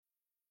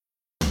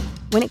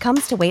When it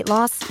comes to weight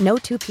loss, no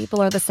two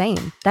people are the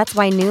same. That's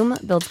why Noom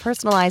builds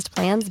personalized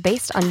plans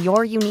based on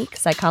your unique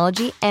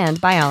psychology and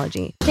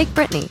biology. Take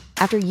Brittany.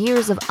 After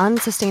years of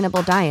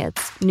unsustainable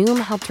diets, Noom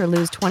helped her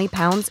lose 20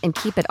 pounds and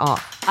keep it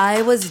off.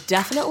 I was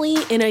definitely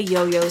in a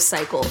yo-yo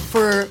cycle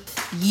for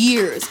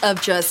years of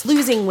just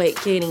losing weight,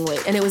 gaining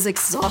weight, and it was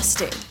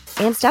exhausting.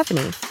 And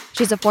Stephanie.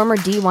 She's a former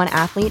D1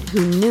 athlete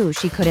who knew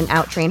she couldn't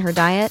out-train her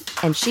diet,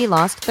 and she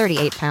lost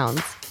 38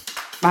 pounds.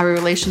 My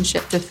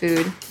relationship to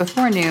food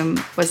before Noom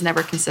was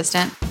never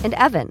consistent. And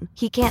Evan,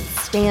 he can't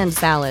stand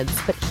salads,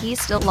 but he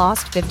still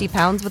lost 50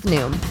 pounds with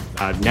Noom.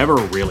 I never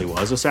really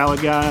was a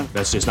salad guy.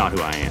 That's just not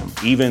who I am.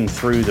 Even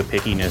through the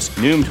pickiness,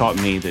 Noom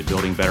taught me that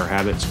building better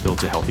habits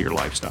builds a healthier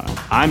lifestyle.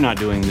 I'm not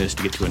doing this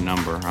to get to a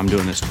number. I'm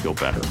doing this to feel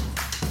better.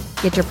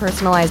 Get your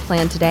personalized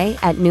plan today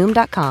at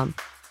Noom.com.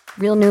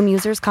 Real Noom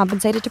users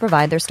compensated to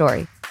provide their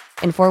story.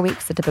 In 4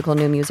 weeks, the typical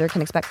Noom user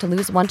can expect to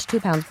lose 1 to 2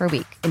 pounds per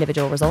week.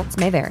 Individual results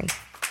may vary.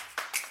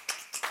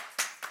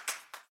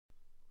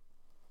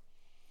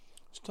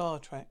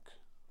 StarTrek,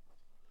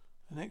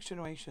 The Next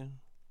Generation.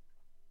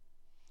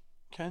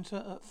 Cancer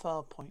at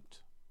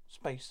Farpoint.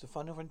 Space, the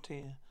final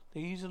frontier.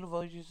 These are the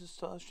voyages of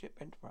Starship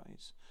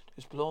Enterprise. To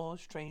explore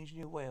strange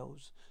new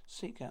worlds,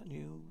 seek out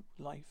new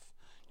life,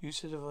 new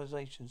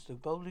civilizations, to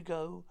boldly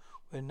go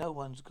where no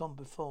one's gone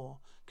before.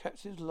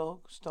 Captain's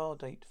log,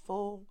 stardate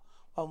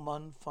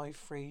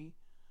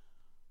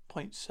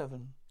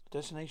 41153.7.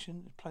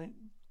 Destination, planet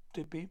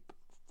Debib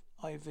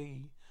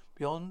IV.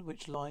 Beyond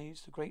which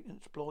lies the great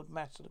unexplored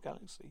mass of the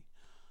galaxy,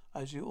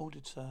 as you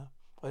ordered, sir.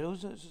 I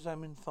also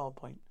examined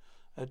Farpoint,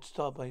 a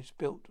starbase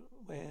built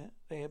there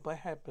by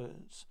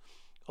inhabitants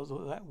of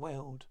that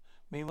world.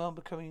 Meanwhile,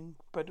 becoming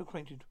better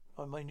acquainted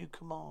by my new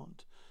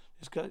command,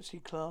 this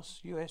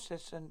Galaxy-class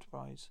USS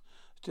Enterprise.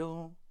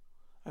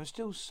 I'm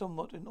still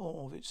somewhat in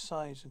awe of its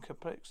size and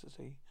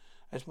complexity.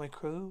 As my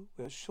crew,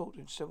 we are short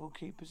in several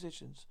key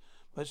positions.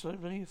 Most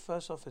notably,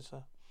 first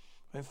officer.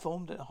 I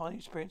informed that a highly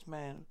experienced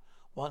man,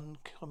 one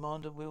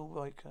Commander Will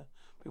Riker,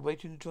 be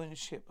waiting to join the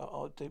ship at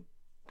our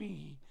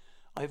DB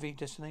IV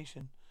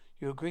destination.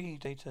 You agree,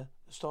 Data?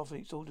 The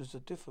Starfleet's orders are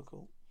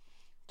difficult.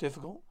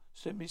 Difficult?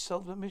 Simply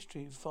solve the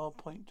mystery of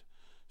Farpoint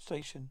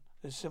Station.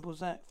 As simple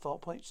as that.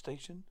 Farpoint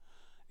Station?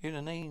 Even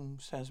the name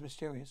sounds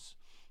mysterious.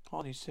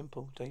 Hardly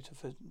simple, Data,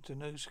 to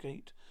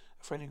negotiate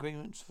a friendly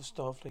agreement for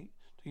Starfleet.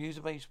 To use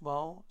the base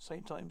while,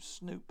 same time,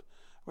 snoop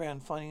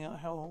around finding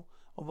out how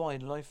or why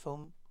the life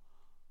form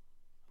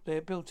they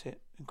built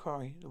it.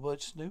 Inquiry. The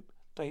word Snoop.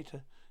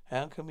 Data.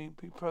 How can we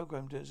be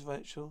programmed as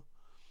virtual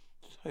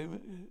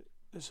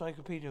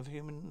encyclopedia of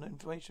human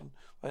information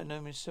by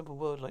knowing a simple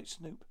word like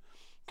Snoop?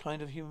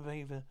 Kind of human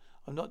behavior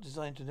I'm not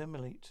designed to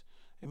emulate.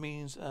 It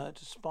means to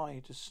spy,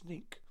 to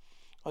sneak.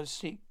 I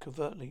seek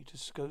covertly, to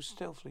go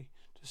stealthily,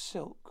 to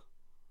silk.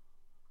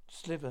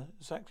 Sliver.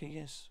 Exactly,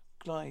 yes.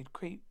 Glide,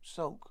 creep,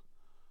 sulk.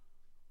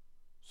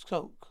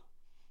 Skulk.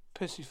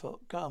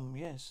 Pussyfoot. Gum,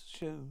 yes.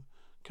 Shoe.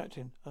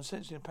 Captain, I'm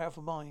sensing a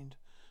powerful mind.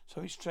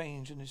 Something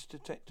strange in this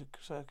detector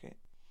circuit.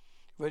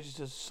 It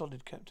registers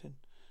solid, Captain.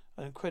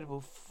 An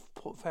incredible,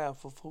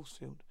 powerful force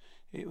field.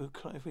 If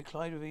we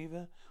collide with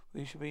either,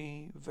 we should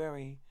be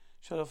very...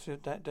 Shut off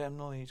that damn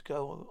noise.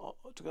 Go.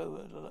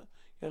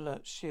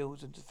 Alert.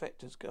 Shields and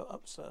deflectors go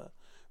up, sir.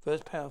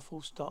 First power,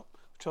 full stop.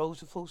 Controls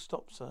to full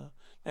stop, sir.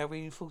 Now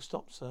reading full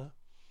stop, sir.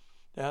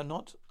 They are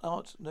not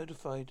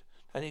notified.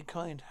 Any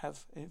kind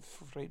have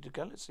infiltrated the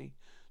galaxy.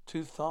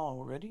 Too far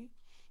already?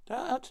 They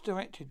are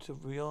directed to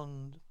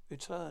return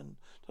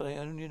to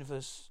their own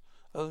universe,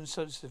 own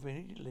solar system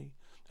immediately.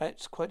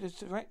 That's quite a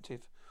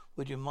directive.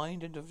 Would you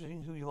mind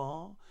identifying who you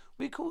are?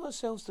 We call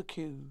ourselves the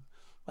Q.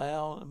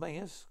 May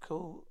have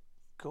call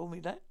me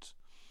that.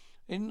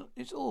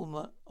 It's all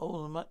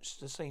much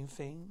the same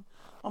thing.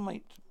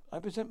 I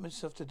present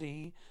myself to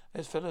thee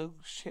as fellow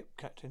ship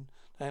captain.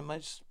 Thou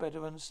must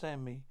better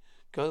understand me.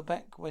 Go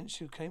back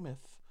whence you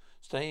cameth.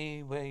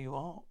 Stay where you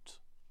art.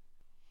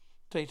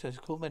 Data,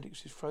 call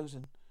medics is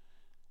frozen.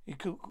 He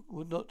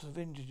would not have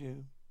injured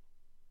you.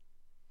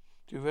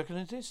 Do you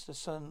recognize this? The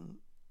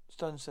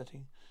stun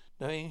setting.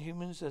 Knowing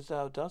humans as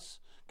thou dost,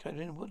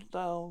 Captain, would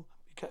thou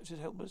be captured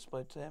helpless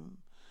by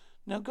them?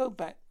 Now go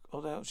back,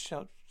 or thou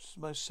shalt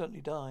most certainly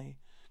die.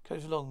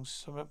 Captain Long's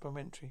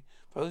supplementary.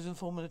 Frozen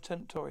form of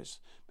Lieutenant Torres,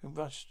 been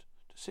rushed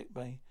to sick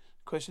bay.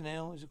 The question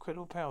now is the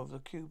credible power of the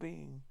Q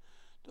being.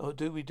 Or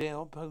do we dare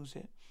oppose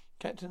it?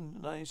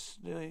 Captain, thy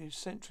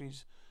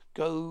sentries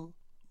go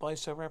by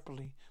so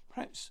rapidly.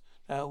 Perhaps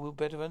thou wilt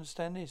better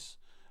understand this.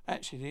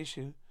 Actually, the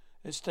issue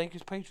at stake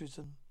is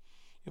patriotism.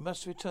 You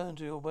must return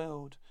to your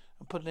world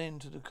and put an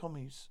end to the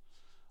commies.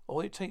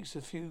 All it takes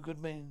is a few good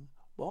men.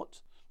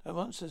 What? Thou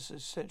monsters are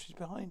centuries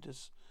behind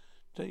us.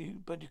 But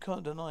you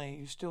can't deny it.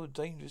 You're still a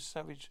dangerous,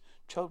 savage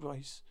child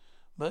race.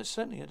 Most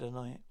certainly I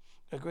deny it.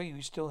 I agree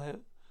we still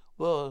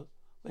were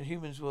when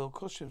humans wore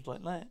costumes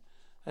like that.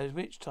 At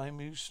which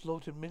time you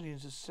slaughtered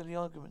millions of silly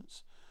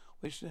arguments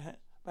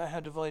about how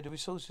to divide the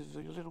resources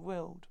of your little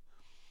world.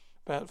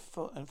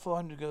 And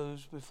 400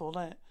 years before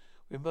that,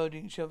 we were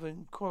murdering each other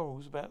in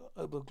quarrels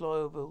over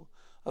global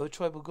over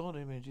tribal god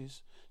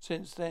images.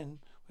 Since then,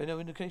 there are no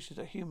indications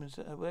that humans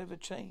will ever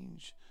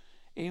change.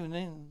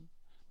 Even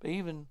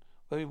when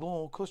we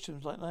wore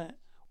costumes like that,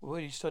 we're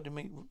already starting to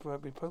make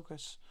rapid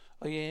progress.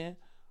 Oh yeah?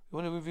 You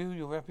want to review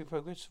your rapid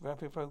progress?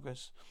 Rapid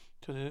progress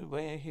to the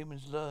way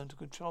humans learn to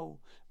control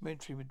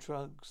military with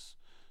drugs.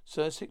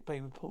 Sir,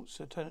 sickbay reports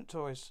Lieutenant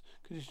Torres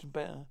condition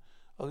better.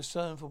 A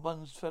concern for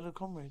one's fellow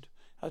comrade.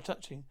 How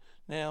touching.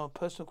 Now, a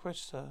personal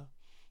quest, sir.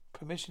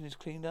 Permission is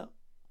cleaned up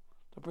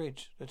the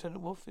bridge.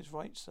 Lieutenant Wolf is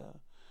right, sir.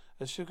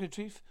 A sugar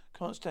chief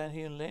can't stand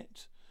here and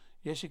let.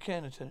 Yes, you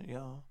can, Lieutenant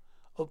Yar.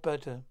 Or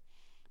better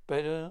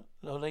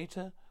or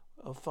later,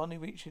 or finally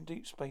reaching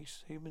deep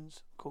space.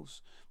 Humans, of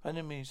course,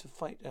 enemies to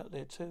fight out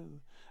there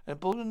too. And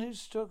born in these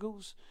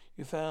struggles,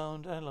 you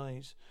found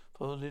allies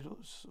for a little,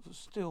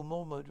 still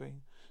more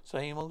murdering.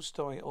 Same old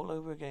story all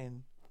over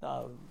again.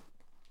 No.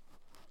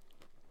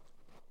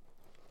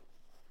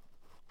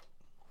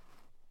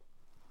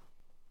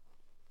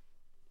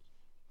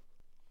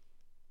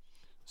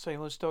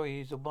 Same old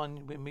story is the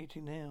one we're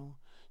meeting now.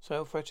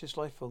 Self-righteous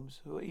life forms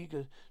who are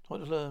eager not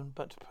to learn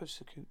but to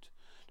persecute,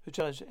 to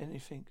judge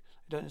anything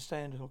they don't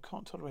understand or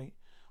can't tolerate.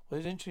 What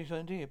is an interesting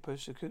idea,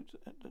 persecute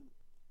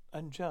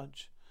and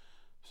judge.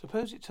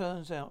 Suppose it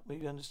turns out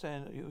we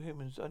understand that you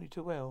humans only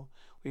too well.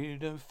 We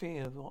don't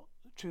fear what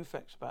the true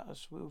facts about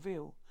us will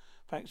reveal.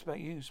 Facts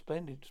about you,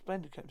 splendid,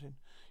 Captain.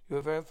 You're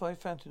a verified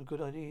fountain of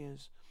good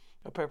ideas,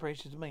 a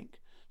preparation to make.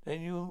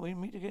 Then we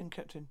meet again,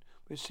 Captain.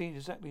 We'll see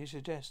exactly as you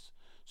suggest.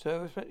 So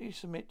I respectfully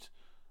submit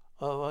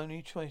our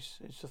only choice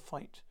is to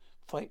fight.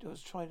 Fight or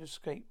try to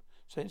escape.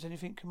 Sense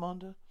anything,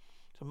 Commander?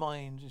 The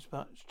mind is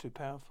much too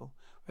powerful.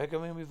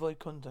 Recommend we avoid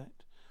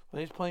contact. From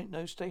this point,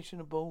 no station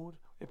aboard.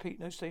 Repeat,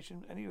 no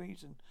station for any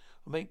reason.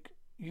 We'll make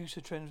use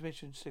of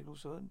transmission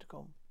signals or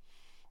intercom.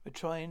 We'll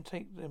try and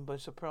take them by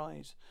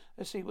surprise.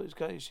 Let's see what this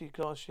galaxy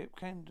class ship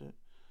can do.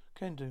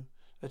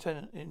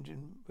 Lieutenant,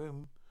 engine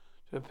room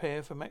to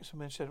prepare for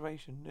maximum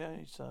acceleration.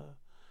 Yes, sir.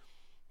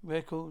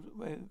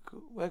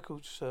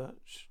 Record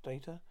search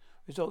data.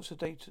 Results of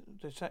data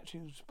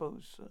detaching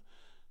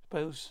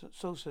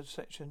saucer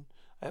section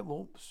at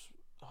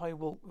high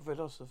warp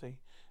velocity.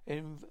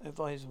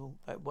 Inadvisable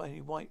at any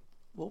white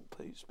warp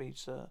speed,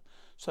 sir.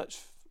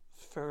 Such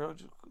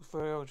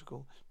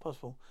physiological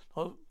possible.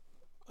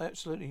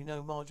 Absolutely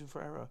no margin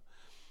for error.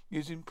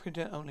 Using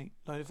printout only.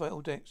 Notify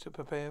all decks to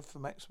prepare for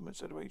maximum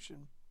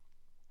acceleration.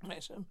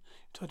 Maximum.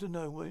 Try to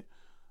know what it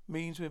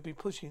means we'll be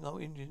pushing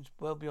our engines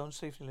well beyond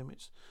safety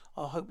limits.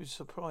 Our hope is to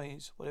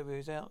surprise whatever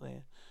is out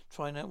there.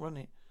 Try and outrun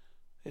it.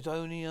 It's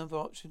only other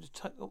option to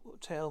tuck our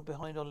tail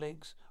behind our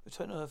legs,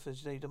 return to Earth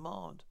as they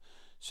demand.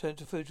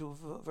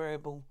 Centrifugal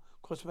variable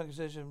cross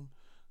magnetism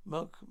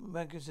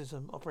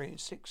operating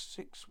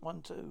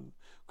 6612,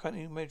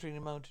 currently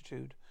measuring the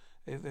altitude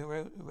of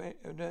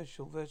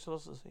inertial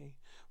velocity.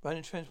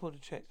 Running transporter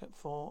check at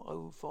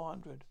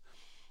 400.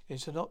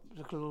 It's an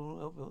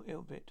optical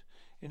orbit.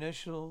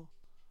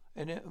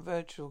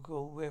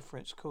 Vertical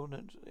reference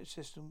coordinate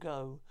system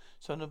go.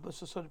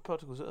 Solid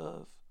particles at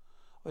Earth.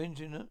 Our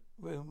engine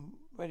room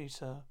ready,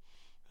 sir.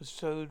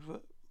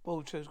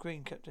 Ball shows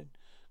green, Captain.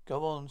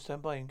 Go on,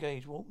 stand by,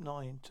 engage. Warp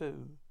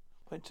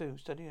 9.2.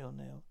 Steady on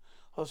now.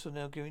 Hostile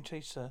now giving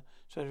chase, sir.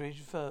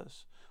 Acceleration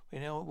first.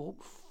 We're now at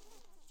warp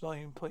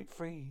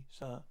 9.3,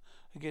 sir.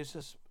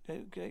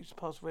 It gets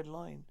past red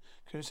line.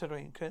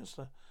 Accelerating,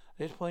 Chancellor.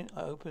 At this point,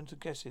 I open to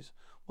guesses.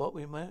 What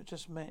we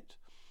just met.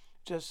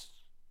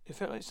 It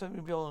felt like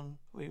something beyond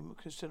we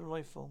consider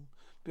life form.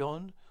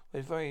 Beyond,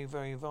 we're very,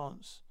 very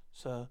advanced,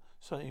 sir.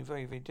 Something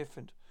very, very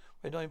different.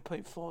 We're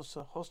 9.4,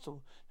 sir.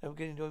 Hostile. They're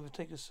beginning to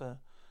overtake us, sir.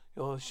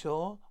 You're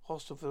sure?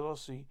 Hostile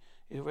velocity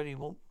is already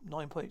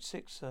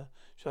 9.6, sir.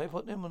 Shall I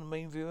put them on the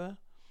main viewer?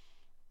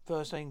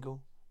 First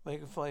angle.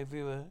 Make a 5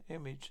 viewer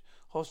image.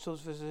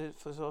 Hostile's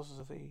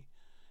velocity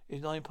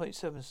is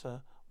 9.7,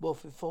 sir.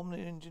 Wolf, inform the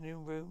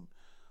engineering room.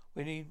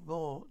 We need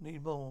more.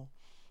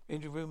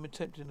 Engine room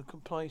attempting to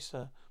comply,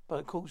 sir,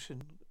 but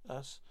caution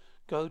us.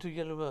 Go to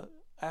yellow alert.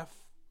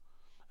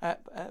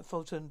 At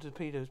Fulton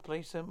torpedoes.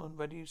 Place them on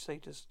ready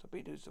status.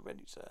 Torpedoes are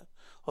ready, sir.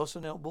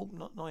 Also now warp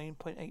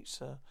 9.8,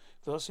 sir.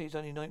 Velocity is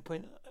only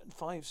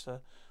 9.5,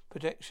 sir.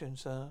 Projection,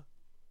 sir.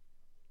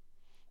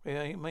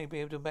 We may be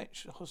able to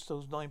match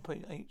hostiles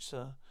 9.8,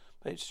 sir.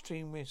 But it's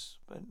extreme risk.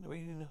 But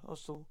reading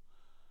hostile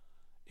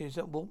is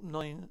at warp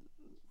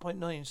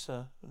 9.9,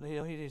 sir.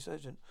 It is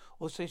urgent.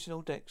 All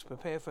stational decks,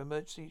 prepare for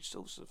emergency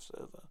source of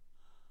server.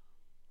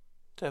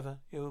 Tever,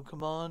 you will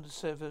command the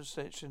server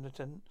section,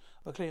 Lieutenant.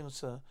 McLean,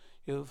 sir.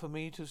 You for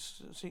me to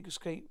seek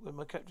escape when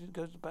my captain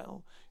goes to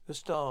battle. Your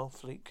Star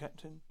Fleet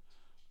Captain.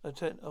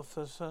 Lieutenant,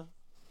 Officer,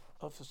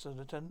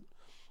 Lieutenant.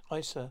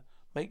 Aye, sir.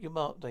 Make your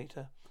mark,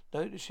 data.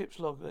 Note the ship's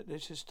log that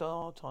this is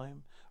star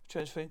time.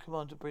 Transferring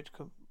command to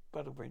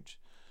battle bridge.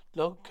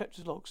 Log,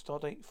 captain's log,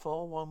 stardate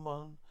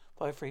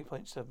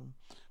 41153.7.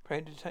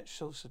 Preparing to detach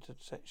saucer to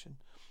section.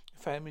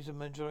 Families and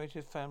majority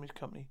of families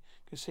company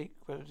can seek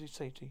relative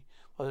safety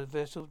while the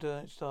vessel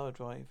star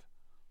drive.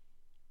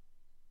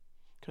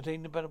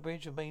 Contain the battle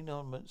bridge and main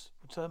armaments.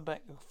 Return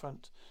back to the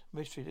front.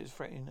 Mystery that is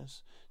threatening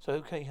us. So,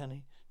 okay,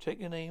 honey. Check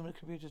your name on the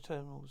computer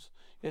terminals.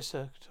 Yes,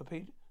 sir.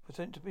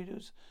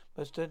 Torpedoes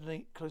must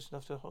detonate close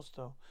enough to a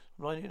hostile.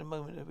 Right in a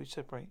moment that we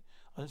separate.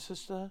 Answer,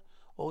 sir.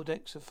 All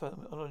decks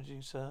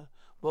affirmative, sir.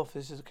 Roth,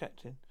 this is the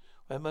captain.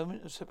 By a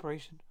moment of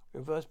separation,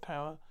 reverse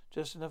power,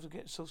 just enough to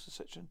get saucer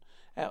section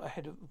out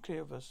ahead of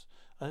clear of us.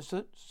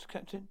 Understood,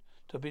 Captain?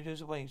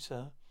 Torpedoes away,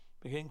 sir.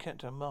 Begin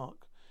countdown.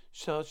 Mark.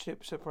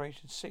 Starship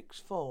separation 6,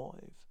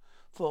 5,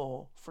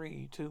 4,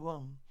 3, 2,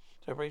 1.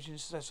 Separation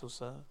is successful,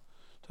 sir.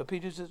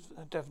 Torpedoes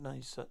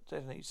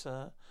detonate,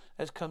 sir.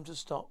 Let's come to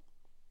stop.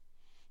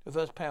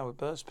 Reverse power,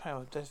 burst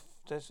power,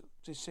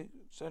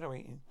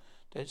 decelerating,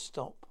 dead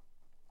stop.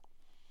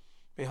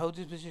 Behold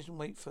this position,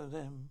 wait for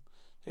them.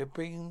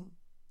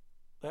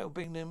 That'll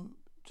bring them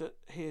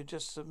here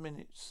just a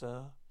minute,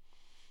 sir.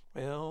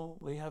 Well,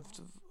 we'll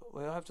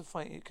have to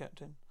fight it,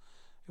 Captain.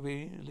 If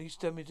we at least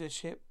damage their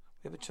ship,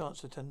 we have a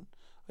chance, Lieutenant.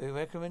 I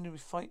recommend we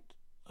fight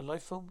a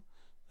life form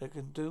that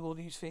can do all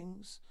these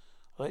things.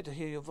 I'd like to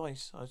hear your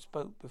voice. I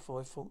spoke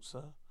before I thought,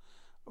 sir.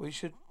 We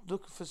should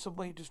look for some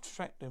way to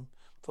distract them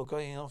before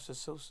going after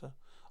saucer.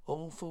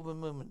 All forward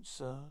movements,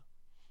 sir.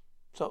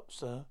 Stop,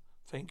 sir.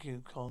 Thank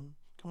you,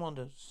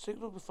 Commander,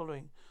 signal the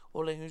following.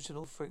 All languages and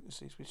all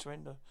frequencies, we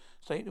surrender.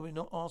 State that we're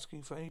not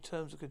asking for any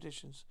terms or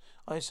conditions.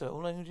 Aye, sir,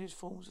 all languages,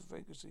 forms, and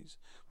frequencies.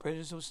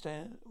 Predators will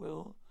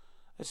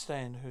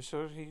stand.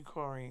 Historically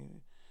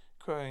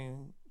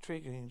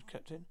triggering,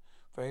 Captain.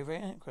 Very, very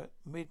accurate.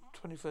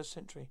 Mid-21st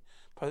century.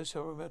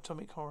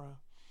 Post-atomic horror.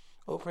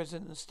 All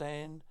present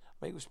stand.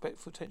 Make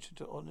respectful attention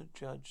to honoured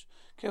judge.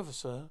 Careful,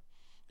 sir.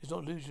 It's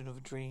not illusion of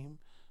a dream.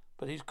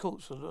 But these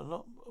courts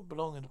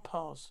belong in the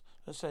past.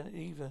 Don't stand it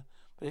either.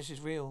 But this is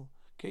real.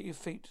 Get to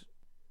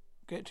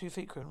your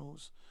feet,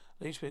 criminals.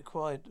 At least we're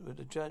acquainted with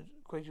the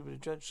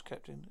judge,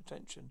 Captain.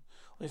 Attention.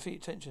 On your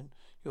feet, attention.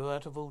 You are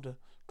out of order.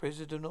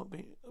 Prisoners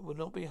will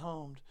not be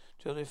harmed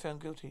till they're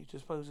found guilty.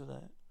 Dispose of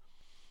that.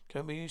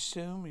 Can we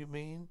assume you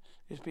mean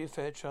this be a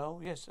fair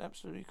trial? Yes,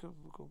 absolutely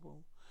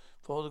equitable.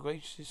 For the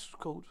greatest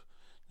court.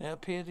 Now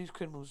appear these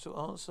criminals to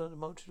answer the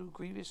multitude of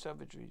grievous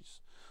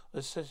savageries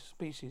of the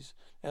species.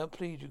 Now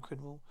plead, you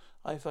criminal.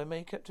 If I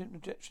may, Captain,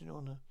 objection, Your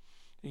Honour.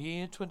 The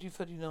year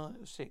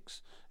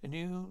 2036, a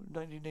new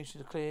United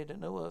Nations declared that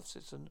no Earth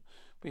citizen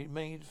be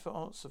made for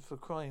answer for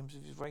crimes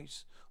of his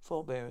race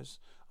forebears.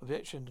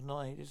 Objection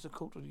denied. Is the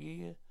court of the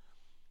year.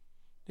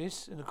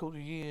 This in the court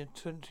of the year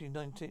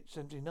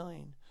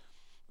 2079,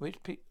 which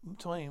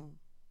time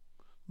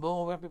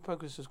more rapid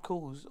progress has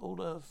caused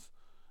all Earth.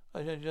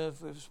 I don't know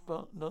if it's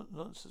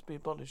nonsense be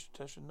abolished.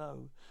 Tasha,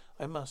 no,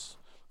 I must,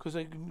 because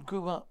they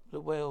grew up the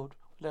world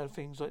without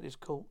things like this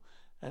court,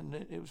 and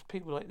it was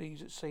people like these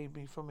that saved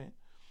me from it.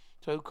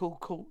 So-called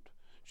court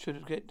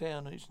should get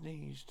down on its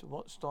knees to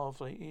what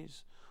Starfleet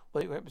is,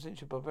 what it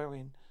represents a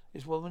barbarian.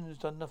 This woman has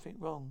done nothing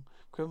wrong.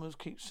 Criminals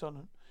keep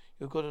silent.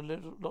 You've got a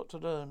lot to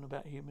learn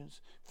about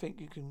humans.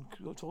 Think you can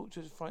talk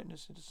to frighten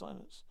us into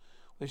silence.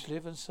 We should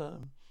live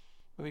uncertain.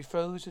 When we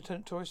froze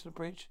Lieutenant Torres on the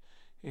bridge,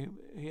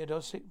 he had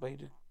our sick bay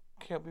to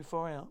carry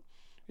far out.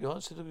 You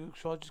answered the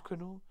charges,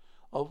 criminal?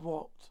 Of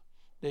what?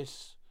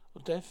 This?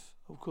 Of death?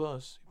 Of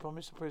course. He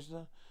promised the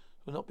prisoner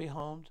will not be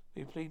harmed.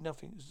 We plead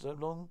nothing. So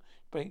long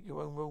break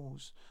your own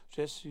rules.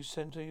 Just you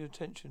center your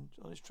attention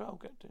on this trial,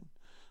 Captain.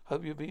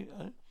 Hope you'll be,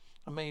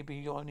 maybe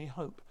your only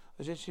hope.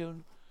 I suggest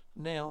you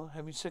now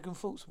having second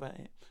thoughts about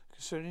it.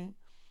 Considering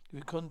if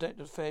you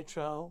conduct a fair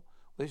trial,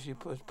 which you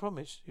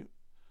promised, you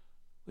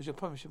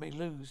may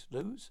lose.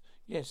 Lose?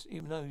 Yes,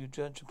 even though you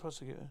judge and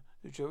prosecutor.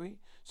 The jury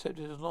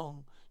accepted as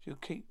long as you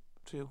keep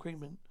to your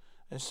agreement.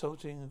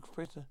 Assaulting a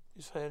prisoner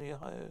is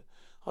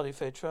hardly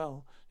fair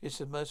trial. This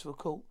is a merciful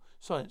court.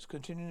 Silence.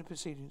 Continuing the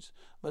proceedings.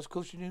 Must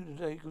caution you that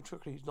legal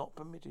trickery is not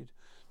permitted.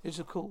 This is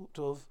a court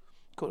of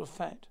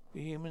fact.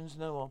 We humans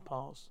know our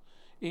past,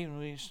 even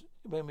when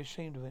we're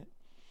ashamed of it.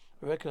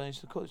 I recognise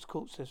the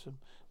court system,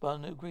 but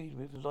I agreed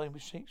with the line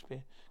with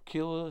Shakespeare.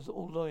 Kill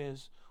all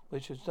lawyers,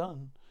 which is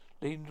done,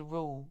 leading to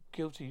rule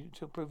guilty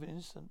until proven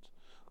innocent.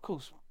 Of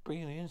course,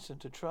 bringing the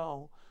innocent to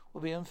trial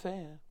will be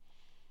unfair.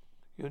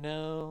 You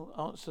now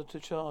answer to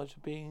charge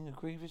of being a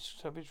grievous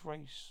savage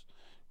race.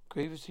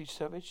 Grievously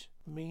savage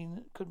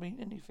could mean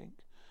anything.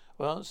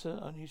 Well, answer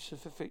only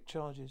specific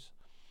charges.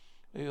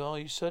 Are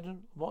you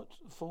certain what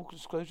full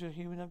disclosure of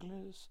human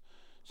ugliness?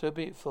 So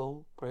be it,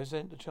 fool.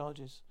 Present the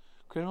charges.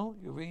 Criminal,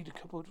 you read a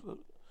couple of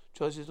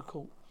charges of the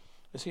court.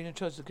 I've seen no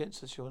charges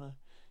against us, Your Honour.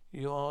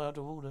 You are out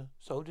of order.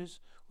 Soldiers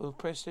will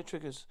press their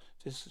triggers.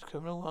 This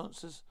criminal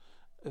answers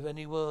of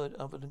any word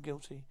other than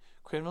guilty.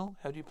 Criminal,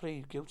 how do you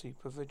plead? Guilty,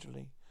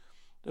 provisionally.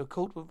 The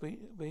court will be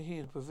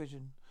here,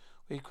 provision.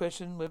 We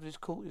question whether this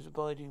court is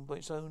abiding by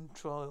its own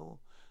trial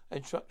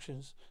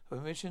instructions.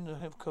 Permission to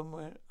have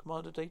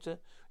commander data.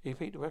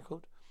 Repeat the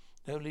record.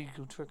 No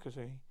legal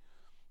trickery.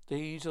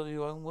 These are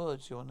your own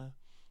words, Your Honour.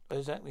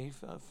 Exactly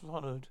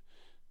followed.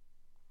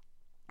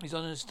 His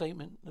Honour's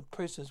statement. The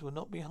prisoners will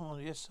not be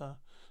harmed. Yes, sir.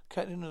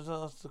 Captain has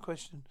asked the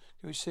question.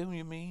 Can we assume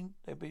you mean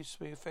there be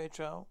a fair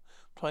trial?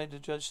 Replied the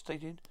judge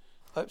stated.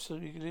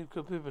 Absolutely,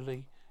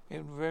 capably,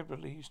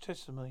 irreverently his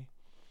testimony.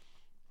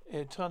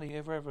 Entirely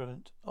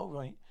irrelevant. All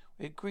right.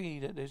 We agree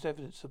that there's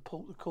evidence to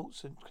support the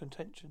court's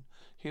contention.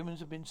 Humans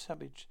have been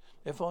savage.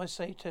 Therefore I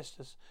say test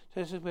us.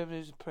 Test us whether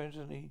this is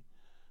presently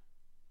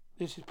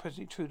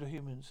true to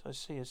humans. I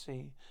see.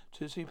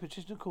 To see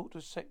petition the court to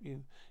accept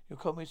you. Your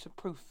comment is the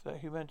proof that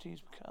humanity has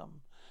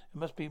become.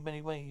 There must be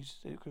many ways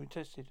that it can be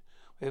tested.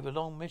 We have a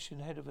long mission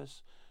ahead of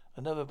us.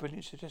 Another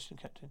brilliant suggestion,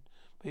 Captain.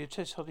 But your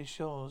test hardly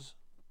shores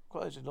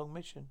quite a long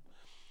mission.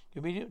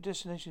 Your immediate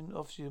destination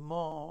offers you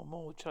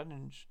more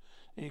challenge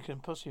than you can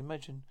possibly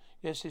imagine.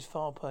 Yes, this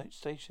Farpoint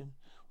station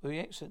will be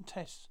excellent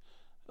tests.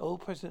 All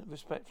present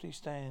respectfully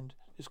stand.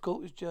 This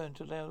court is adjourned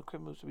to allow the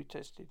criminals to be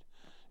tested.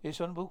 This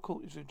honourable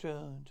court is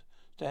adjourned.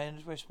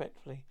 Stand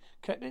respectfully.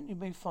 Captain, you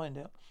may find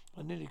out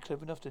I'm nearly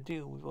clever enough to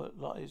deal with what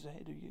lies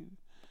ahead of you.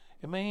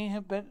 It may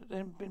have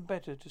been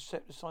better to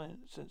accept the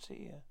silence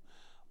here.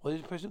 What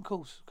is the present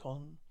course,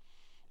 Con?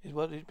 Is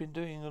what it's been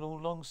doing all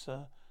along,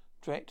 sir.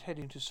 Direct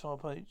heading to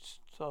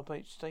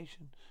StarTrek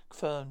station.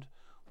 Confirmed.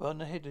 We're on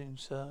the heading,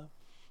 sir.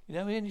 You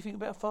know anything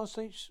about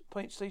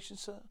Farpoint station,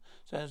 sir?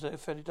 Sounds like a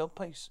fairly dull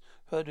place.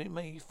 Heard it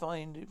may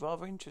find it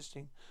rather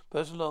interesting.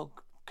 Personal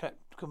log.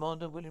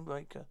 Commander William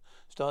Raker.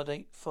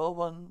 Stardate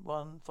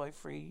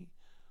 41153.7.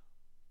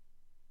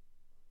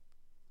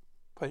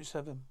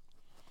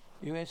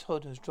 U.S.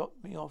 HUD has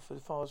dropped me off at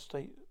the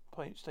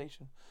Farpoint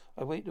station.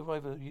 I wait the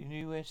arrival of your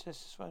new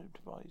USS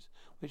Enterprise,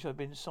 which I've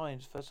been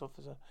assigned as first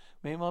officer.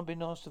 Meanwhile, I've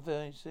been asked to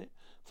visit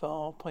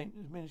Farpoint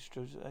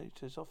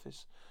Administrator's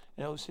office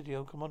in Old City.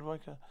 Commander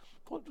Riker,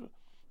 what you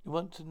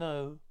want to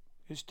know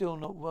is still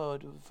not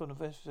word from the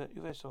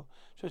vessel.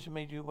 Especially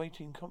made you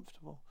waiting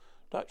comfortable.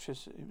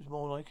 Duchess, it was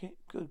more like it.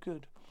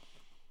 Good.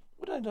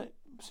 Would I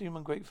seem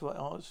ungrateful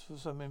I asked for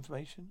some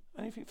information?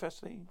 Anything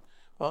fascinating?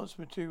 Advanced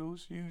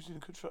materials used in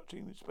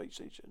constructing the space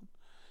station.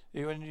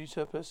 Your energy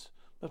surplus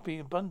must be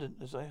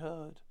abundant, as I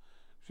heard.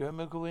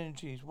 Geochemical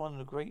energy is one of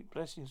the great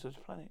blessings of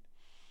the planet.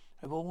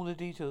 I have all the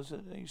details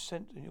that you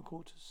sent in your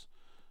quarters.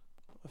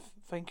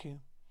 Thank you.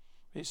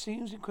 It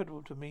seems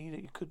incredible to me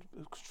that you could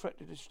have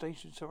constructed a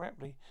station so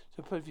rapidly,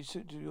 so perfectly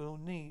suited to your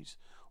needs.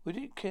 Would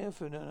you care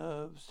for an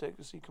herbs,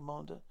 delicacy,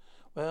 Commander?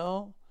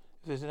 Well,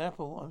 if there's an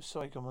apple, I'm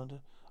sorry,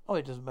 Commander. Oh,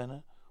 it doesn't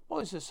matter.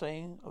 What is the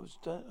saying? I was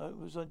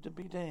to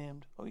be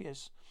damned. Oh,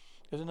 yes.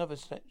 There's another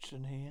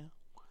section here.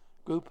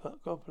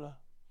 Gropala.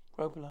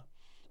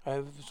 I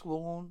have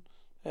sworn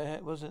there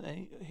wasn't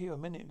any here a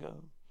minute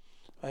ago.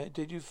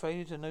 Did you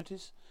fail to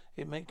notice?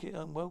 It make it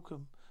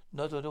unwelcome.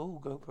 Not at all,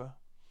 Gopra.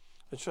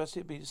 I trust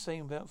it'd be the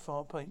same about the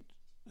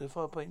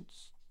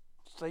Farpoint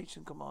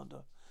station, Commander.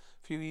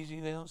 A few easy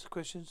answer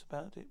questions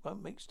about it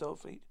won't make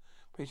Starfleet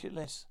appreciate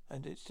less,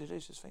 and it's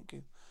delicious, thank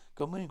you.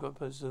 Good morning,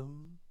 Gopra.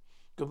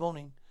 Good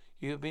morning.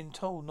 You have been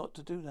told not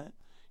to do that.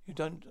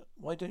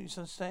 Why don't you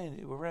understand?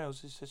 It will arouse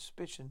his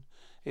suspicion.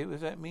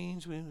 That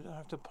means we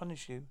have to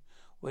punish you.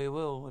 We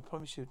will, I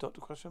promise you,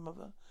 Dr. Crusher,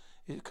 Mother.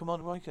 Is it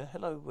Commander Riker?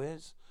 Hello,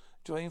 where's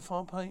joining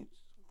Farpoint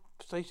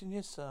station?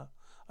 Yes, sir.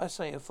 I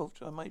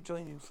thought I might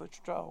join you for a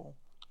stroll.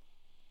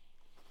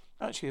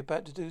 Actually,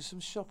 about to do some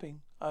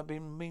shopping. I've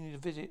been meaning to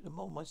visit the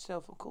mall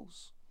myself, of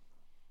course.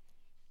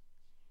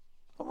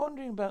 I'm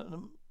wondering about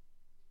the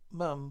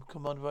Mum,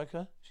 Commander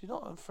Riker. She's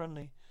not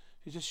unfriendly.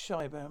 She's just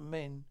shy about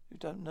men who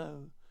doesn't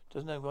know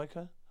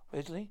Riker.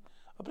 Wesley?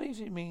 I believe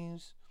it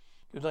means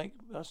you'd like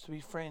us to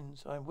be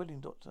friends. I am willing,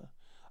 Doctor.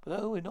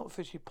 Although we're not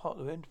officially part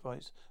of the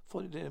Enterprise, I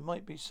thought that there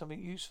might be something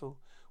useful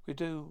we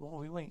do while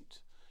we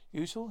wait.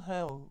 Useful?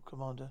 How,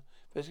 Commander?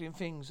 Investigating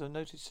things I've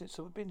noticed since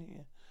I've been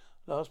here.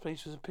 Last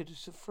place was a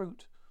piece of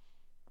fruit.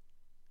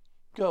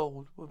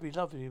 Gold would be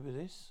lovely with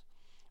this.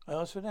 I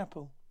asked for an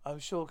apple. I'm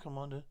sure,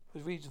 Commander,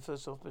 with reason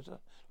first officer,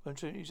 when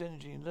Trinity's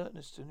energy and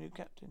alertness to the new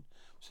captain.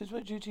 Since my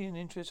duty and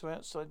interests are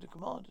outside the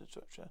commander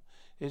structure,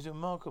 it is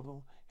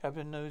remarkable.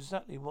 Captain knows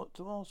exactly what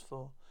to ask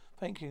for.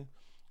 Thank you.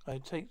 I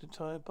take the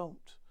entire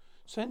bolt.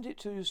 Send it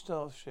to your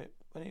staff ship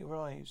when it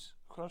arrives.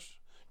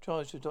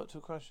 Charge to Dr.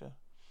 Crusher.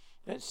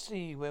 Let's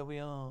see where we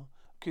are.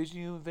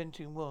 Accusing you of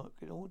inventing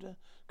work in order to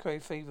curry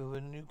favour with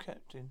a new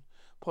captain.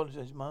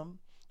 Apologise, Mum.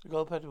 The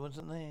gold pattern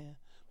wasn't there.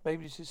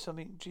 Maybe this is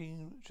something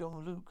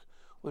Jean-Luc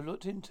were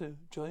looked into.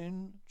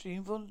 Jean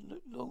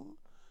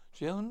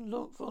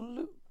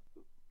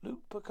Luc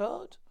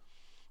Picard?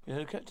 You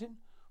know, Captain?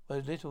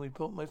 When little, he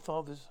brought my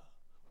father's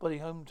body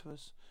home to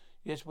us.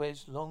 Yes,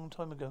 Wes, long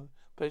time ago.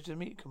 Pleasure to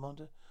meet you,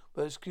 Commander.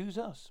 But excuse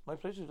us. My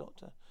pleasure,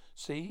 Doctor.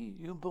 See,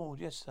 you aboard.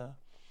 Yes, sir.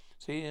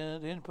 See,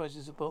 the Enterprise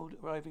is aboard,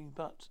 arriving,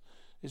 but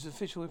it's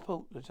official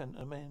report, Lieutenant.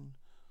 Amen.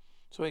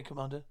 Sorry,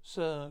 Commander.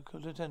 Sir,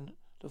 Lieutenant,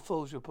 the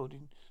Falls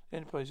reporting. The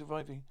Enterprise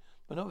arriving.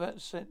 But not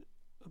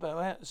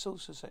about the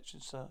saucer section,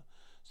 sir.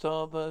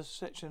 Starburst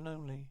section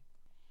only.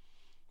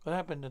 What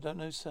happened? I don't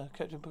know, sir.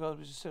 Captain Picard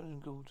was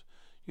signaled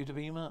you to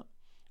beam up.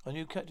 I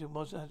knew Captain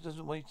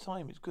doesn't waste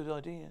time. It's a good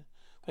idea.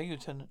 Thank you,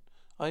 Lieutenant.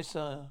 Aye,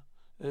 sir.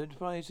 The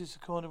Enterprise is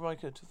Commander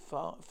Riker to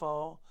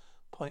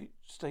Farpoint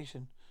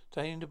station.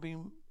 Standing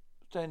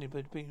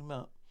by to beam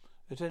up.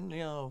 Lieutenant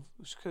Liao,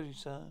 security,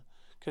 sir.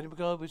 Captain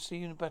Picard will see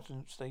you in the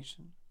battle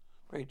station.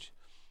 bridge.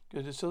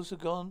 Good, the saucer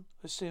gone.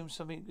 Assume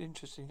something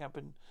interesting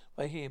happened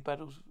by here,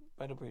 Battle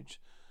Bridge.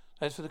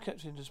 As for the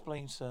captain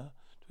explained, sir.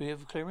 Do we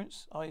have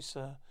clearance? Aye,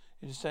 sir.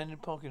 In the standing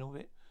parking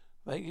orbit.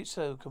 Make it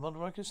so. Commander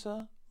Riker,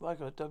 sir?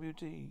 Riker,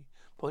 WD.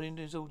 Pointing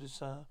to his orders,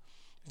 sir.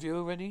 If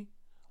you're ready,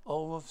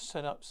 all of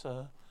set up,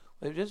 sir.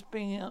 We've just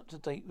been up to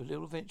date with the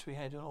little adventure we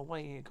had on our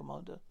way here,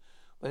 Commander.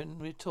 When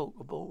we talk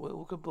aboard, we'll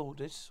walk aboard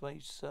this way,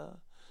 sir.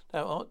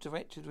 Thou art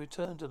directed to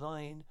return to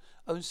thine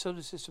own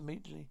solar system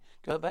immediately.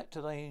 Go back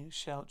to thine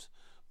shout.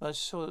 Must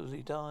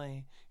surely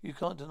die. You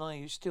can't deny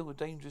you're still a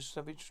dangerous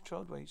savage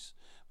child race.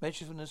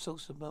 Message from the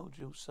source of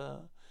module,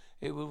 sir.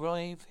 It will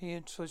arrive here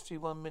in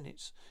 21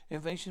 minutes.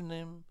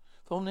 Information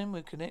from them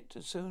will connect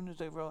as soon as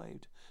they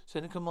arrived.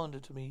 Send a commander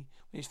to me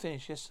when he's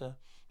finished, yes, sir.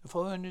 The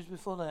 400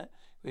 before that,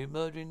 we're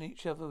murdering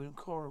each other in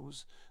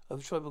quarrels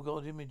of tribal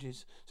god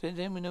images. Send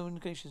them with no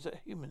indications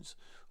that humans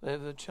will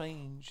ever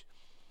change.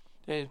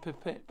 There's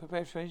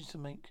preparations to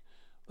make.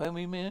 When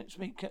we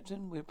meet,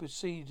 Captain, we'll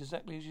proceed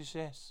exactly as you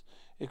suggest.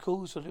 It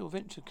calls for a little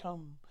venture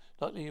come.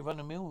 Likely a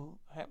run-of-mill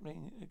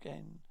happening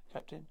again,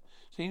 Captain.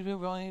 Seems we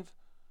arrive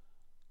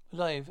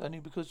alive only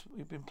because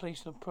we've been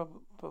placed on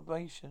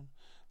probation.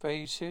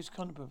 Very serious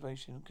kind of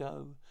probation.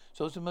 Go.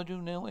 So the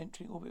module now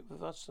entering orbit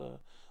with us, sir.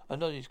 I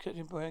noticed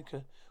Captain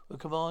Breaker will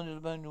command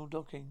of the manual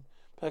docking.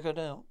 Packard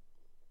out,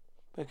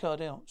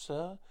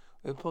 sir.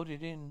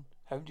 Reported in,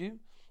 haven't you?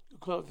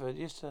 Clarified,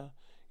 yes, sir.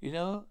 You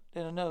know,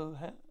 then I know.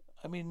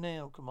 I mean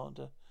now,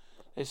 Commander.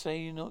 They say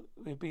you're not.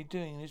 We'll be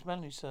doing this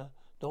manually, sir.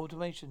 No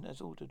automation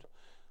as ordered.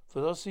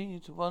 Velocity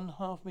to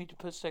 1/2 meter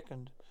per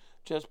second.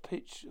 Just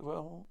pitch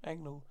roll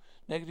angle.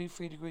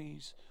 -3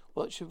 degrees.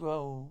 Watch your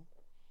roll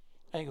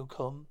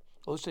angle,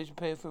 All stations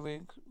prepare for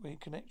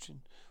reconnection.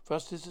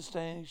 Thrusters to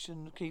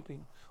station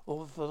keeping.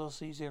 All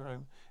velocity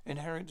 0.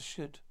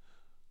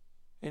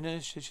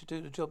 Inertia should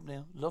do the job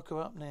now. Lock her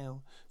up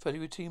now. Fairly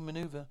routine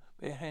maneuver,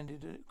 but you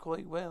handled it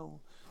quite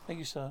well. Thank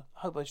you, sir. I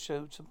hope I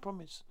showed some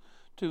promise.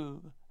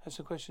 Do have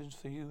some questions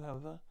for you,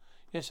 however.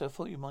 Yes, sir, I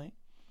thought you might.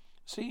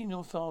 See in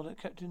your file that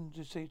Captain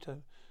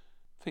Genetations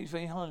thinks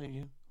very highly of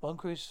you. One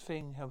curious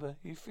thing, however,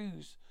 he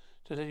refused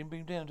to let him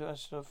bring down to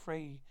Astor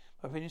Free.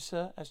 My opinion,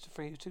 sir, Astor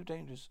Free is too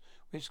dangerous.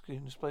 Risky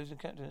and explosive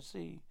captain at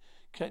sea.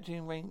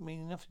 Captain rank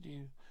meaning nothing to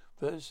you.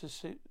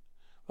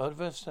 Rather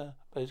verse, sir,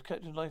 but his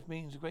captain life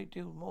means a great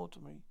deal more to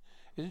me.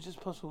 Isn't it just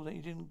possible that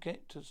he didn't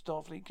get to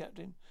Starfleet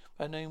captain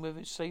without knowing whether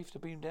it's safe to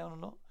beam down or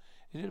not?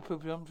 Is it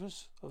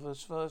presumptuous of a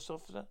first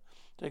officer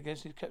to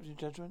against his captain's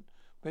judgment?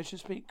 May I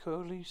speak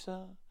coldly,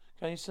 sir?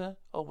 Can you, sir?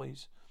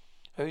 Always.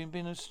 Having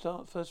been a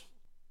first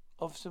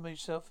officer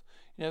myself,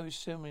 you know his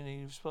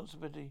ceremony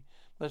responsibility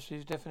must be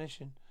his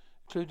definition.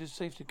 Included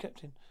safety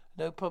captain.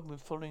 No problem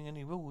with following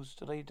any rules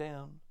to lay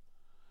down.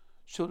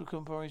 Short of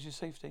compromise his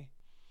safety.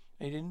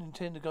 And he didn't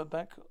intend to go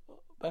back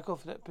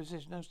off that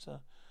position, no,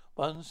 sir.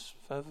 One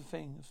further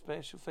thing, a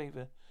special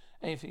favour.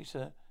 Anything,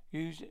 sir.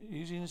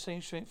 Using the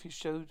same strength you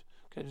showed,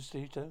 Captain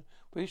Stito.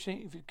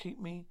 Appreciate if you keep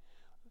me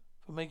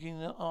from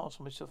making an ass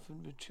of myself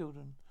and the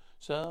children.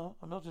 Sir,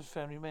 I'm not a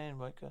family man,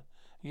 Riker.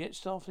 And yet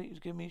Starfleet has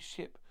given me a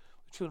ship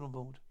with children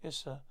aboard. Yes,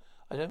 sir.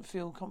 I don't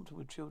feel comfortable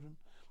with children.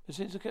 But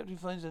since the captain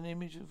finds an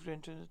image of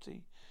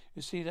gentility,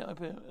 you see that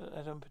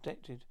I'm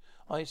protected.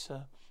 Aye,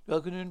 sir.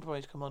 Welcome to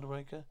Enterprise, Commander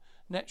Riker.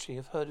 Naturally,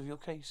 I've heard of your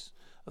case.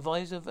 A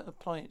visor of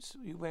appliance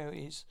you wear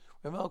is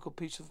a remarkable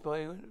piece of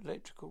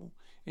bioelectrical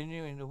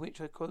engineering, of which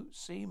I quote,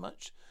 see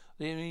much of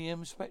the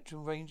EM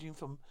spectrum ranging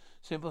from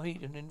simple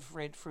heat and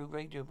infrared through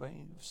radio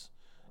waves.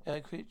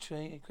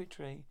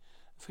 Equitre.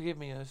 Forgive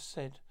me, I've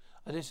said.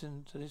 I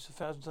listened to this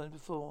 1,000 times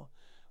before.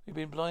 You've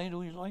been blind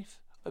all your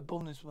life? I'm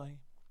born this way.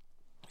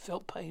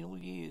 Felt pain all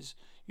years.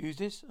 Use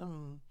this?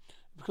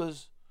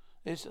 Because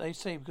they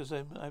say because I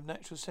have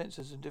natural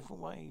senses in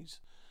different ways.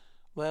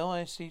 Well,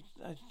 I see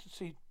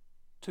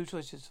two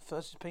choices. The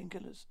first is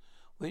painkillers,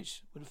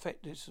 which would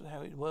affect this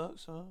how it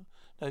works. No,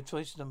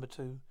 choice number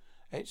 2.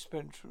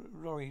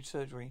 Expiratory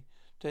surgery.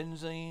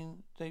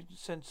 Denzine, they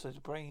sensor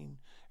the brain.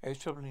 Areas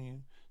troubling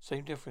you.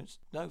 Same difference.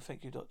 No,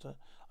 thank you, doctor.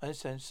 I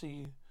understand. See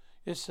you.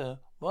 Yes, sir.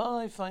 While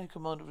I find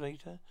Commander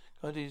later,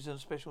 Commander is on a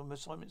special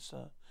assignment,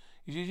 sir.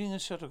 He's using a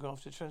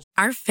shuttlecraft to transfer.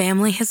 Our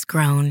family has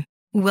grown.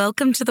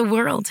 Welcome to the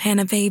world,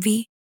 Hannah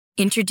baby.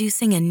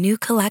 Introducing a new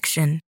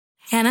collection,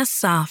 Hannah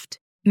Soft,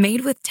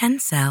 made with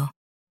Tencel.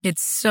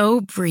 It's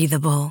so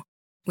breathable,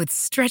 with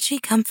stretchy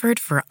comfort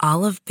for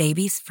all of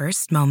baby's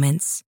first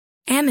moments.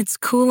 And it's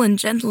cool and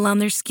gentle on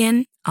their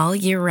skin all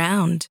year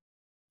round.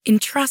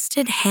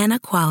 Entrusted Hannah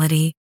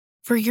quality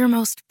for your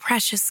most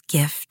precious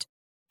gift.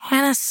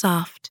 Hannah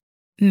Soft,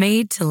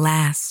 made to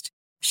last.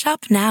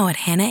 Shop now at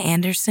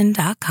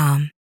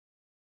hannahanderson.com.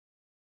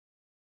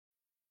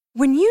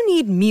 When you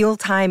need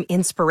mealtime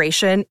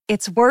inspiration,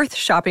 it's worth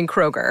shopping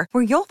Kroger,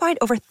 where you'll find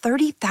over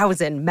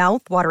 30,000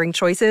 mouth-watering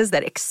choices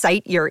that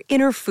excite your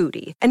inner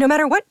foodie. And no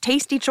matter what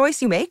tasty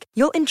choice you make,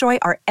 you'll enjoy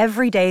our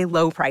everyday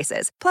low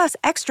prices, plus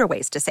extra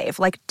ways to save,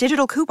 like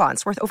digital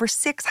coupons worth over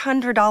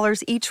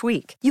 $600 each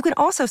week. You can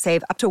also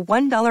save up to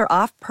 $1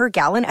 off per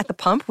gallon at the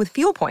pump with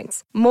fuel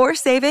points. More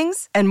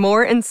savings and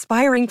more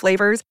inspiring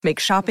flavors make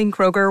shopping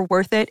Kroger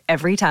worth it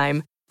every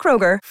time.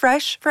 Kroger,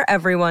 fresh for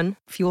everyone.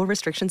 Fuel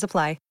restrictions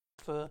apply.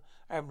 For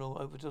Admiral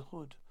over to the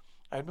hood.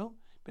 Admiral,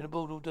 been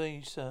aboard all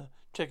day, sir,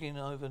 checking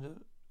over the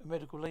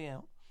medical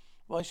layout.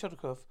 Why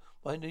Shuttlecraft?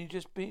 Why didn't you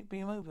just beam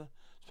him over?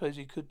 Suppose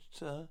he could,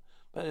 sir.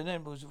 But an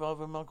Admiral's a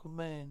rather remarkable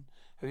man.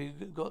 Have you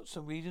got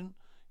some reason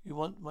you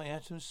want my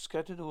atoms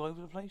scattered all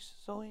over the place?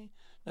 Sorry?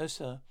 No,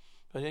 sir.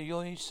 But at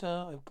your age,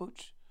 sir,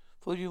 thought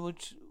you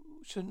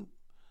shouldn't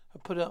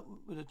have put up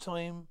with the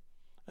time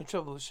and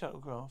trouble with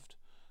Shuttlecraft.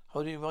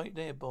 Hold it right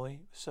there, boy.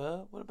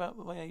 Sir, what about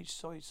my age?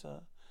 Sorry,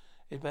 sir.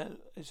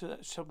 It's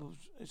a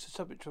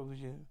subject troubles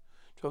you.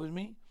 Troubles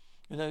me?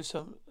 You know,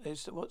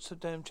 what's so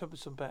damn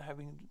troublesome about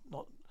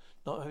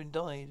not having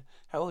died?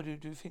 How old do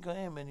you think I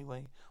am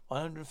anyway?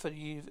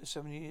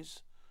 137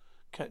 years,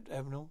 Captain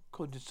Admiral,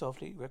 according to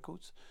Starfleet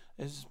records.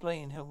 It's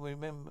explain how you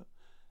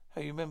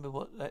remember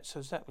what that's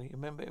so exactly. You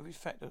remember every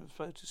fact of the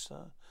photo,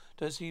 sir.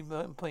 Don't see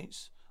certain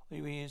points on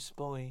your ears,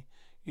 boy.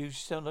 You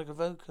sound like a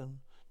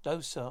Vulcan. No,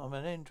 sir, I'm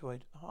an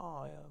android.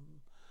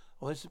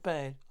 Oh, this is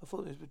bad. I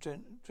thought this was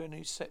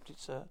generally accepted,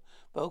 sir.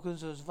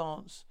 Vulcans are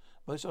advanced,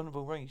 most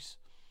honourable race.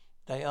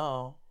 They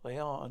are,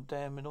 and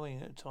damn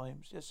annoying at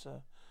times. Yes,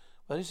 sir.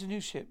 Well, this is a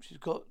new ship. She's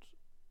got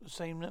the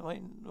same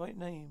right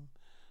name.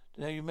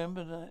 Now, you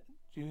remember that?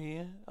 Do you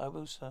hear? I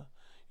will, sir.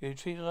 You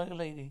treat her like a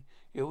lady.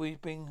 You always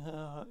bring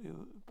her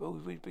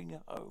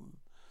home.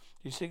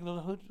 You signal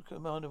the hood,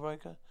 Commander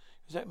Riker?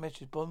 Is that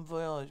message? Bon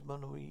voyage,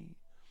 mon ami.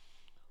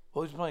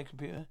 What was my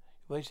computer?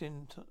 You're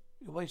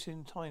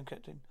wasting time,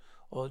 Captain.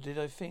 Or did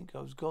I think I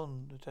was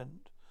gone,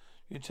 Lieutenant?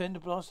 You intend to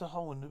blast a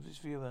hole in this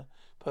viewer.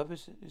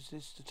 Purpose is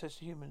this to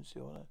test the humans,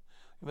 Your Honor.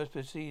 You must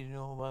proceed in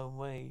your own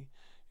way.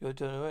 Your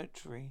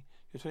directory,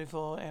 your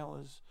 24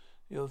 hours,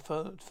 your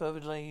further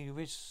delay, you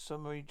risk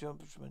summary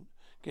judgment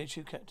against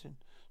you, Captain.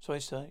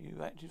 Sorry, sir,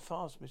 you acted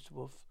fast, Mr.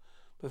 Wolf,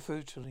 but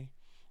brutally.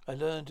 I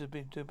learned to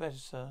do better,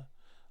 sir.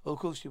 Oh, of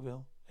course you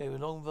will. They have a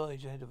long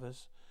voyage ahead of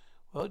us.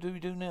 What do we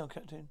do now,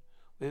 Captain?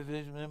 We've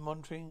been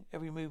monitoring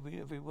every move,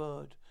 every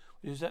word.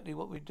 Which is exactly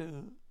what we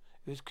do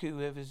if it's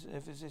Q ever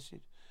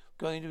existed.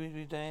 Going to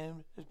be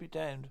damned, let's be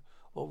damned.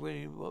 What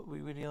we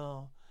really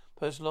are.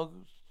 Personal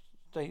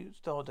log,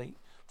 star date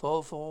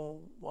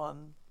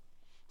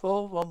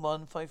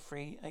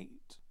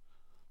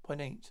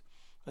 41153.8.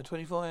 The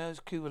 24 hours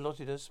Q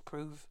allotted us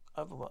prove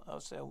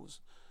ourselves.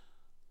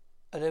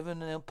 11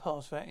 now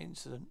passed without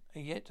incident,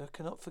 and yet I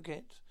cannot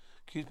forget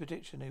Q's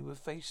prediction they will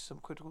face some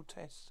critical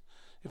tests.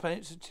 The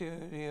planet's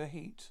interior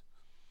heat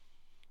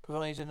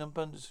provides an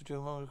abundance of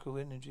geological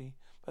energy,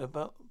 but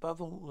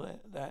above all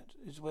that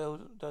as well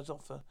does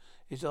offer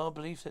is our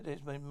belief that it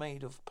has been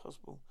made of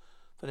possible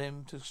for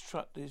them to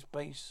construct this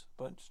base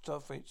by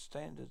Starfleet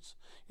standards.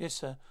 Yes,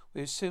 sir,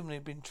 we assume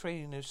they've been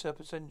trading their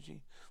surplus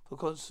energy for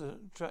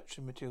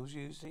construction materials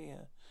used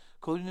here.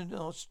 According to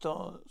our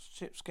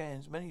starship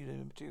scans, many of the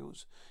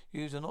materials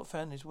used are not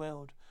found in this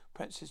world.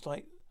 Practices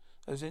like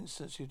those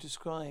instances you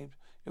described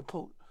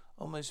report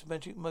almost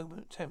magic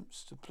moment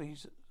attempts to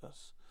please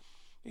us.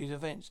 These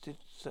events did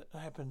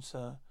happen,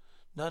 sir.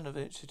 None of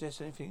it suggests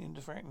anything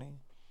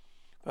indifferently.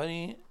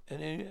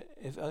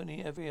 If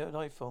only every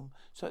life form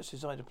such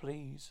as I to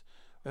please.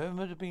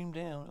 Remember to beam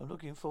down. I'm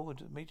looking forward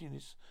to meeting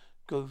this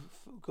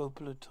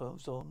Gopalaton.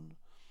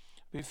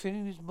 I've been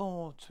feeling there's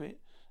more to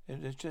it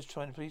than just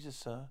trying to please us,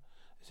 sir.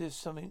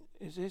 Is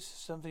this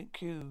something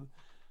Q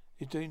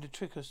is doing to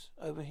trick us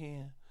over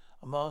here?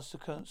 I'm asked the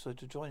Council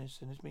to join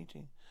us in this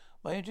meeting.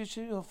 May I introduce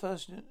you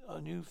our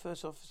new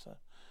first officer,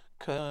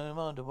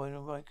 Commander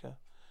Riker.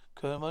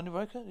 Commander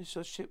Riker, this is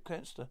your ship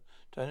Chancellor,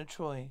 Diana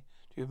Troy.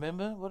 Do you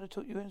remember what I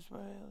taught you in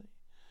Israel?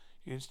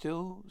 You can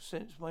still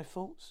sense my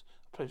faults?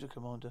 A pleasure,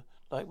 Commander.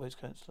 Likewise,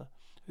 Chancellor.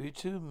 Have you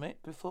two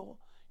met before?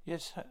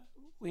 Yes,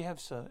 we have,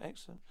 sir.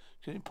 Excellent.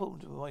 It's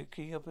important to my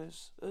key up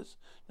us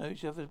know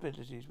each other's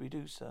abilities. We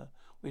do, sir.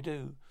 We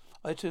do.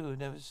 I too will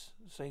never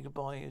say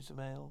goodbye as a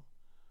male.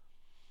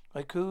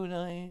 Haiku and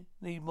I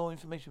need more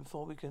information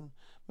before we can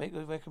make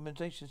the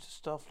recommendations to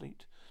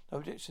Starfleet. No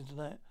objection to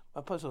that.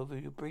 My puzzle over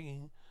you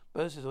bringing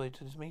Berserzoid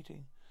to this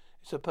meeting.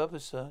 It's a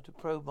purpose, sir, to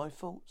probe my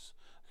faults.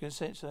 I can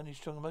sense only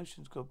strong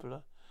emotions,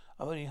 Gobbler.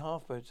 I'm only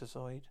half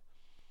Berserzoid.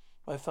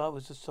 My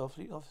father's a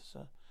Starfleet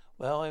officer.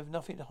 Well, I have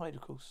nothing to hide,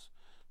 of course.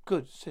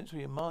 Good, since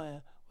we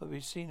admire what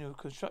we've seen of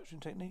construction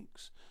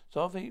techniques.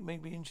 Starfleet may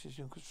be interested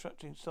in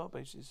constructing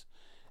starbases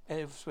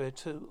elsewhere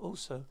too.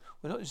 Also,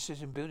 we're not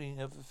interested in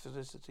building other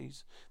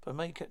facilities. If I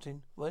may,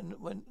 Captain, when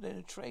then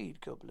a trade,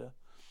 Gobbler.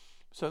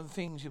 Some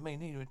things you may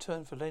need in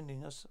return for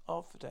lending us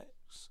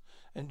artifacts.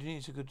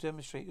 Engineers who could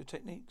demonstrate your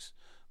techniques.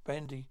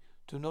 Brandy,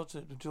 do not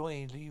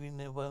enjoy leaving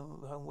their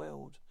home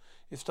world.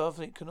 If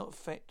Starfleet cannot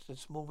affect the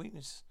small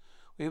weakness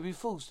We would be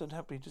forced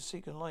unhappily to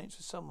seek an alliance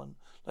with someone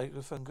like the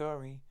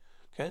Fungari.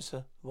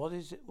 Cancer, what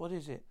is it? What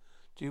is it?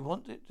 Do you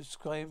want it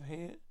described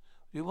here? Do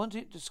you want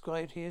it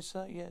described here,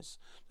 sir? Yes.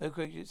 No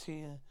graduates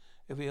here.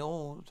 If we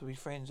all to be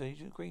friends,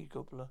 Agent agreed,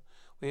 Gobbler.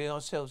 We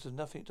ourselves have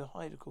nothing to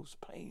hide, of course.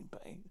 Pain.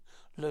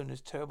 Loneliness,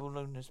 terrible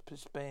loneliness,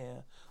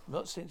 despair. I'm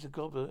not saying it's a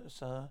Gobbler,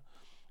 sir,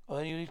 or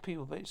any of these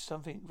people, but it's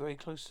something very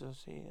close to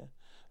us here.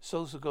 The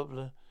source of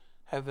Gobbler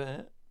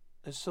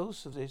the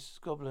source of this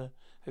Gobbler,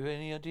 have you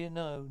any idea?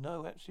 No,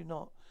 absolutely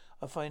not.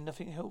 I find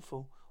nothing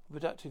helpful or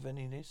productive in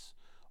any of this.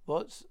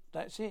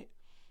 That's it?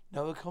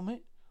 No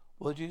comment?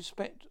 What do you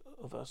expect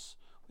of us?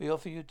 We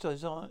offer you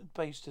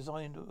base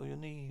designed for your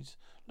needs,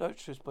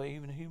 luxurious by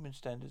even human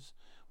standards,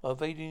 while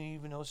evading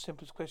even our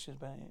simplest questions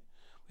about it.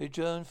 We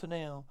adjourn for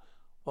now,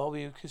 while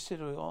we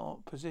consider our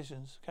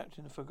positions.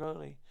 Captain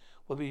Fagroli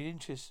will be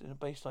interested in a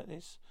base like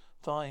this.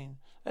 Fine.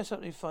 Let's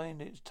hope they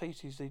find it as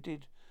tasty as they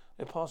did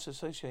their past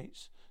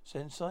associates.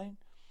 Sensei,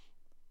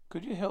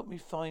 could you help me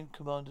find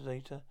Commander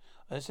Data?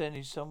 I understand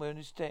he's somewhere on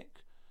his deck.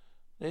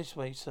 This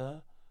way,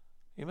 sir.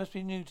 You must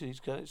be new to these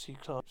galaxy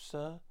clubs,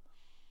 sir.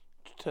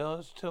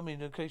 Tell me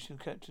the location of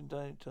Captain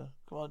Data,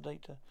 Commander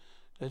Data.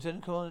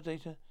 Lieutenant Commander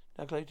Data,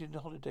 now collected in the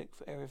holodeck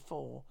for Area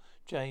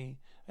 4J.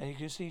 And you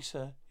can see,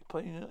 sir, he's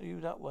pointing at you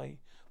that way.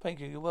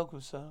 Thank you. You're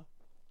welcome, sir.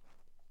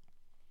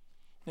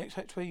 Next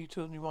hatchway, you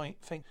two on your right.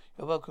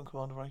 You're welcome,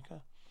 Commander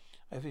Riker.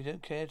 If you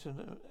don't care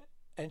to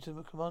enter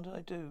the Commander,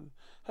 I do.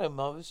 Hello,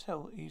 Marvis.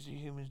 How easy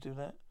humans do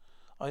that.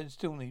 I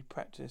still need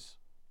practice.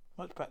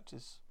 Much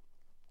practice.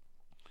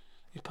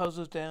 These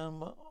puzzles down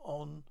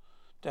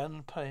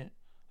the planet.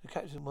 The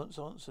captain once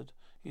answered.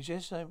 He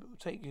suggested I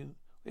take you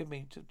with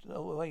me to the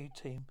away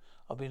team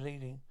I'll be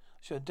leading. I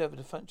shall endeavour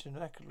to function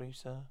accurately,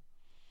 sir.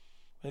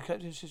 When the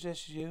captain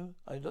suggested you,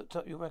 I looked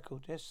up your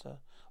record. Yes, sir.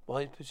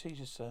 Wise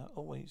procedure, sir.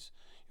 Always.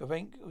 Your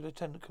rank of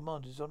lieutenant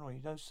commander is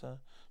honorary. No, sir.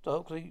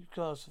 Dark lead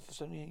class of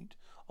 78.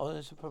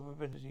 Honours of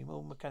probability,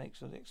 more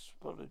mechanics and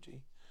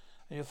exploratory.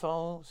 And your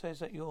file says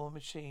that you're a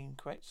machine,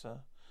 correct, sir?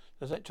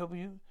 Does that trouble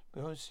you?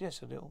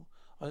 Yes, a little.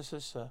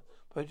 Answer, sir.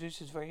 Prejudice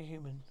is very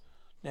human.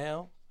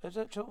 Now, does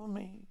that trouble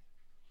me?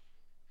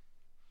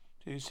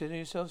 Do you consider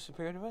yourself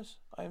superior to us?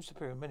 I am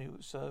superior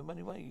in so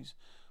many ways,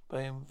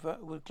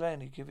 but would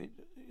gladly give it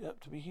up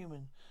to be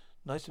human.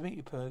 Nice to meet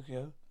you,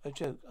 Pergio. A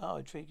joke.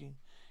 Intriguing.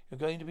 You're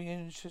going to be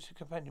an interesting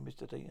companion,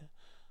 Mr. Data.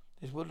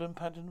 This woodland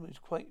pattern is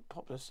quite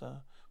popular,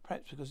 sir.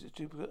 Perhaps because it's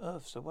duplicate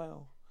Earth so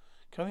well.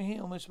 Coming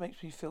here almost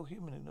makes me feel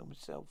human in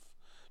myself.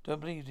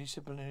 Don't believe these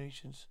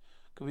simulations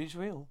could be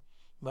real.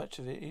 Much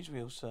of it is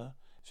real, sir.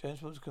 It's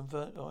possible to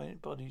convert our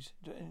bodies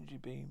into energy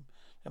beam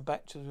and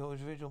back to the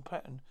original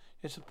pattern.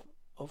 Yes,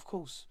 of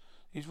course.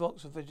 These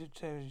rocks are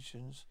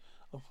vegetations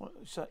of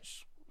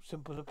such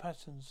simple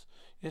patterns.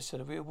 Yes, sir,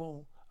 the real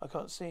wall. I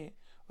can't see it.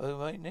 Well,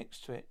 right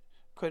next to it.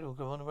 Incredible,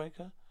 Commander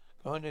Raker.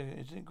 Commander,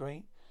 isn't it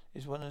great?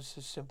 It's one of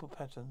the simple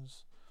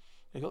patterns.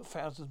 They've got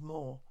thousands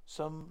more.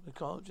 Some they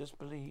can't just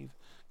believe.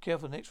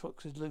 Careful, next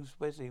rock is loose.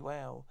 Wesley,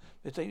 wow.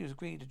 The Data has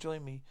agreed to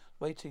join me.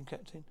 Waiting,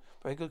 Captain.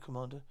 Very good,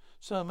 Commander.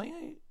 So,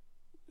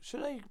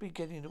 should I be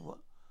get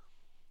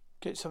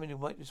something to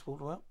wipe this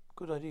water up?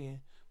 Good idea.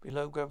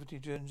 Below gravity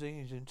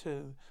engine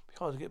too. Be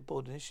hard to get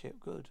bored in this ship.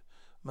 Good.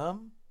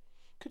 Mum,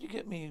 could you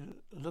get me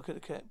a look at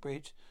the cat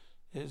bridge?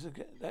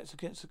 That's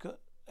against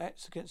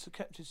the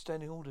captain's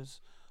standing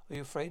orders. Are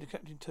you afraid of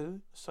Captain too?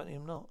 Certainly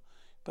am not.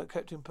 But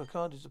Captain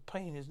Picard is a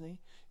pain, isn't he?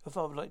 Your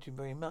father liked him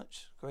very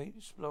much. Great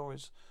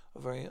explorers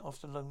are very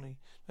often lonely.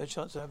 No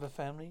chance to have a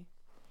family?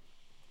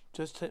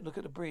 Just take a look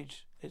at the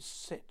bridge. It's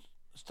set.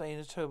 Stay in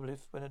the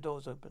turbolift when the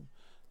door's open.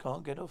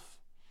 Can't get off.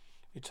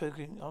 You're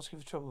talking, asking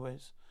for trouble,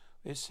 Wes.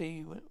 We'll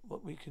see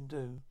what we can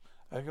do.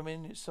 I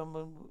recommend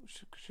someone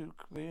should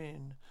be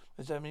in.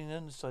 Examining the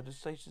underside of the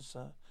station,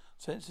 sir.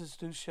 Sensors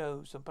do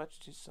show some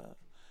patches, sir.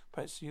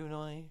 Perhaps you and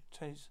I,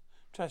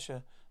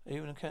 Trasher, or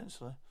even a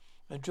counsellor.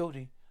 And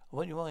Geordie, I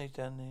want your eyes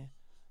down there.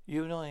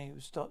 You and I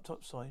will start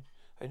topside.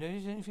 Have you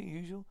noticed anything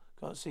usual?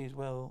 Can't see as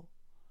well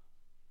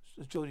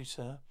as Geordie,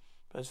 sir.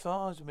 But as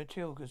far as the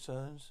material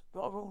concerns,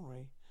 rather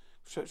ordinary.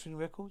 Construction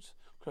records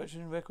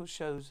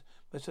shows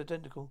most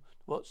identical to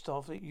what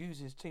Starfleet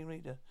uses. Team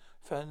leader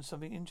found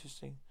something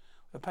interesting.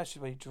 A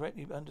passageway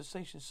directly under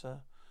station,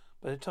 sir.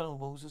 But the tunnel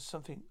walls are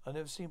something I've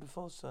never seen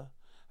before, sir. Have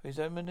you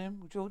examined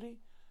them, Geordie?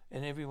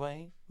 In every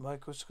way,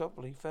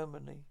 microscopically,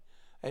 thermally,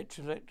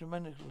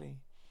 electromagnetically.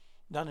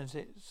 None of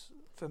it's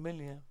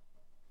familiar.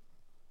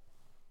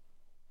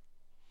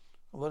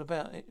 What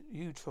about it,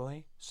 you,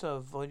 Troy? So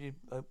avoided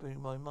opening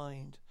my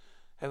mind.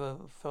 Have I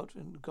felt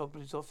in the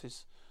Goblin's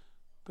office?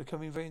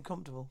 Becoming very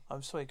uncomfortable.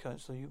 I'm sorry,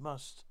 Counselor, you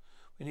must.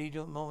 We need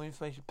more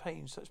information.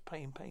 Pain, such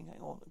pain.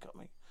 Hang on, they're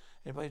coming.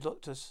 Everybody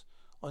locked us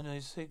on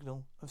his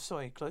signal. I'm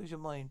sorry, close your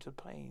mind to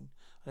pain.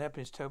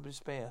 Unhappiness, terrible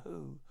despair.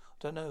 Who?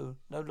 Don't know.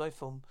 No life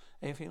form.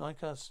 Anything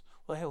like us.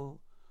 What the hell?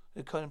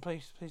 The kind of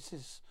place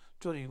is.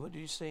 Jolly, what do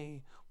you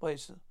see? Why,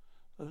 it's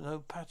no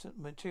pattern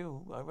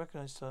material I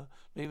recognise, sir.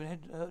 Not even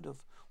heard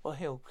of. What the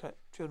hell?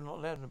 Children not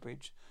allowed on the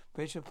bridge.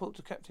 Bridge report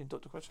to Captain.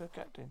 Dr. Crusher,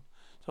 Captain.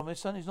 So my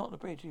son is not on the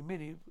bridge. He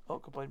merely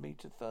occupied me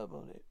to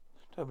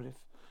turbolift.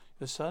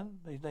 Your son?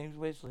 His name's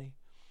Wesley.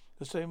 It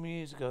was so many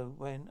years ago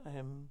when,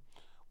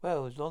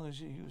 well, as long as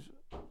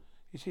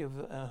he's here,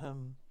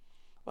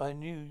 I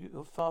knew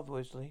your father,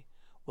 Wesley.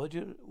 Why do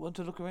you want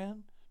to look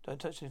around? Don't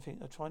touch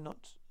anything.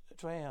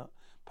 Try out.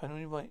 Panel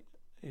on your right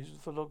is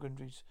for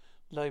logins,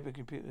 library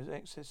computers,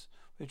 access,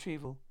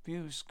 retrieval,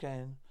 view,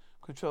 scan,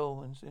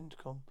 control, and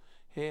intercom.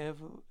 Here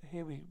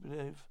we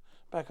live.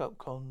 Backup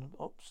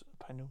ops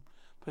panel.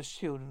 Press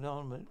shield and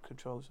armament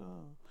controls.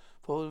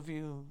 For the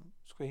view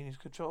screen is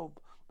controlled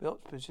by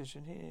ops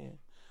position here,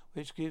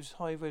 which gives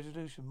high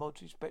resolution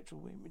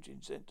multispectral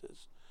imaging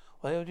centers.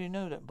 Why do you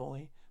know that,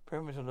 boy?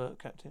 Perimeter alert,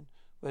 Captain.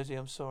 Wesley,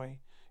 I'm sorry.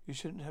 You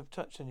shouldn't have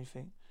touched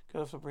anything.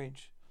 Get off the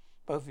bridge.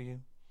 Both of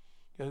you.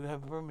 You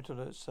have a perimeter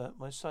alert, sir.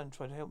 My son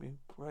tried to help you.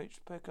 Approach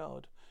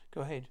Picard.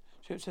 Go ahead.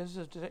 Ship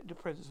sensors detect the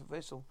presence of a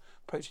vessel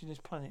approaching this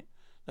planet.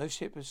 No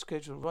ship is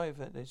scheduled to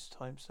arrive at this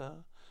time,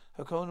 sir.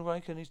 Have Colonel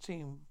Riker and his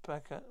team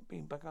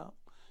been back up?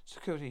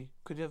 Security,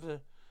 could you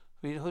ever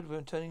read the hood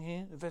we're turning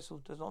here? The vessel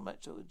does not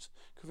match its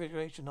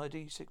configuration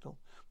ID signal.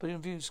 Put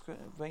in view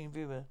main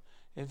viewer.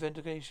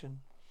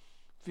 Investigation.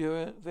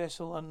 Viewer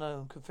vessel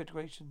unknown.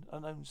 Configuration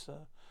unknown,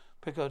 sir.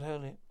 Picard,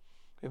 hurl it.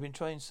 We've been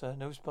trained, sir.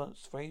 No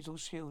response. Phase all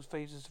shields.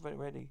 Phasers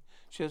ready.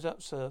 Shields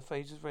up, sir.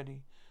 Phasers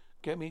ready.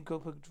 Get me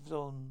Gopher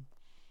on.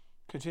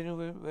 Continue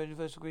with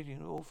universal greeting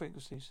at all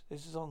frequencies.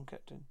 This is on,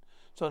 Captain.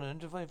 It's on. An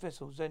unidentified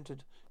vessel has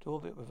entered to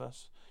orbit with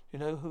us. Do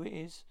you know who it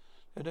is?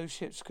 There are no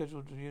ships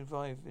scheduled to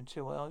arrive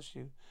until I asked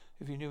you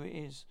if you knew it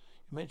is.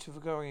 You mentioned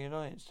Vagari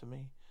Alliance to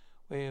me.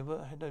 We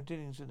had no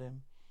dealings with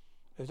them.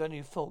 There's only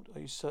a fault.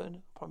 Are you certain?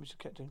 I promise you,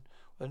 Captain.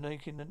 We're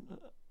making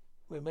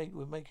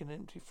an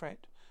empty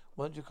threat.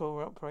 Once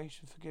core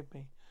operation, forgive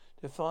me.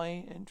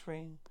 Definitely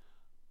entering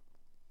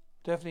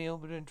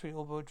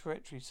orbital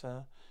trajectory,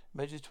 sir.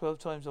 Measures 12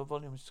 times our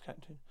volumes,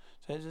 Captain.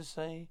 Sensors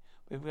say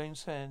we're going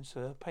sand,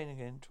 sir. Pain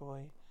again,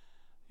 Troy.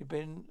 You've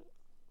been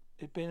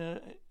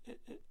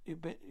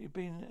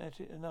at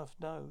it enough.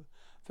 No,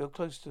 feel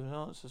close to an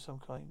answer of some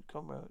kind,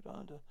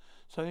 comrade.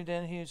 Something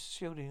down here is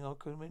shielding our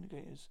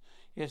communicators.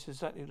 Yes,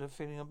 exactly the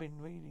feeling I've been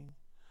reading.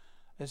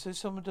 And so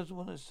someone doesn't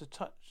want us to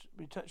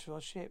be touched with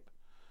our ship.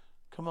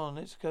 Come on,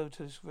 let's go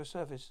to the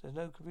surface. There's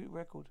no complete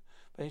record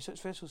of any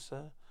such vessels,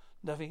 sir.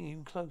 Nothing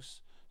even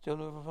close. Still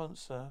no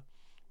response, sir.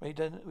 We've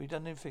done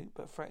everything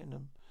but threaten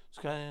them.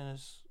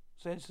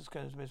 Sensor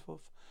scanners, Miss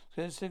Wolf.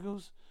 Scanner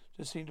signals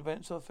just seem to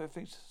bounce off.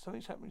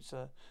 Something's happening,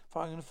 sir.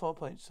 Firing on the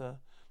Farpoint, sir.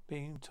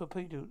 Being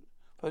torpedoed.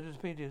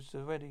 Torpedoes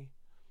are ready.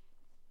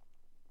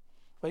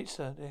 Wait,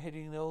 sir. They're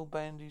heading the old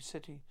Bandy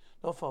City,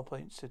 not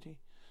Farpoint City.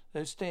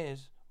 Those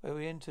stairs where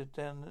we entered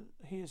down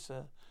here,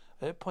 sir.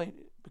 At that point,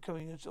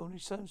 becoming its only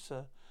son,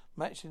 sir.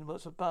 Matching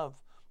what's above.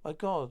 My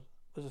God,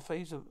 was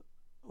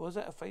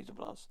that a phaser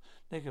blast?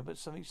 Nigger, but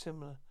something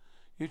similar.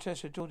 You,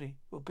 Tasha, Geordie,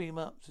 will beam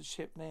up to the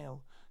ship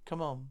now.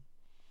 Come on.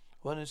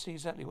 I want to see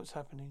exactly what's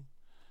happening.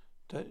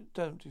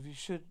 Don't. If you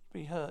should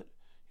be hurt,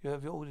 you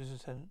have your orders,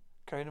 Lieutenant.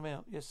 Carry them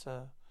out. Yes,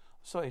 sir.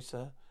 Sorry,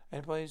 sir.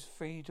 Enterprise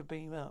free to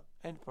beam up.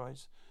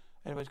 Enterprise,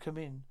 come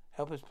in.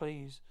 Help us,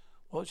 please.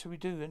 What should we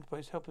do?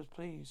 Enterprise, help us,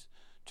 please.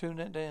 Tune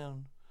that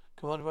down.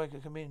 Commander Riker,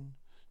 come in.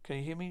 Can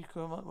you hear me?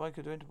 Commander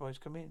Riker to Enterprise,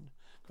 come in.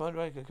 Commander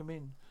Riker, come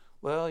in.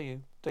 Where are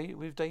you?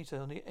 With data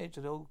on the edge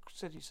of the old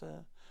city,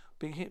 sir.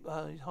 Being hit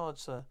hard,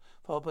 sir.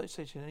 Farpoint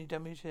station. Any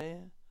damage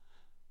here?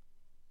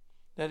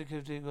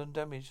 Negative on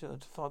damage to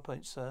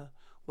Farpoint, sir.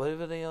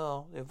 Whatever they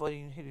are, they're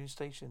avoiding hidden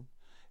station.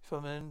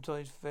 From an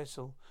enterprise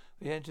vessel.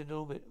 We entered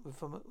orbit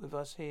with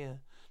us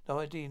here. No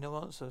ID, no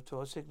answer to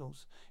our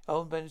signals.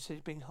 Old Bandit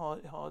City being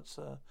hard,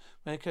 sir.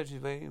 Many countries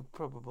very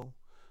improbable.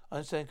 I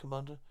understand,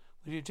 Commander.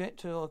 Would you object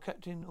to our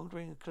captain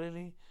ordering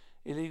clearly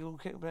illegal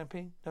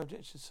kidnapping? No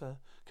objection, sir.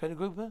 Colonel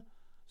Grouper?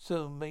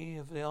 Soon may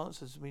have the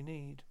answers we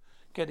need.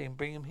 Get him,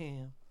 bring him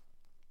here.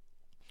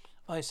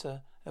 Aye,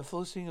 sir.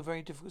 Enforcing a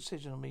very difficult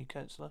decision on me,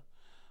 Councillor.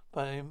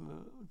 But I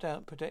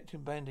doubt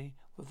protecting Bandy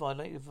will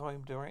violate the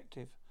Prime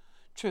Directive.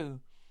 True,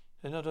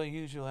 they're not our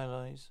usual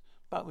allies,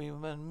 but we were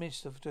in the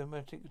midst of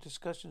dramatic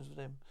discussions with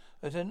them.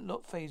 Lieutenant,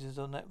 lock phasers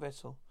on that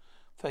vessel.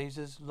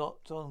 Phasers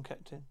locked on,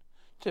 Captain.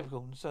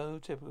 Typical, so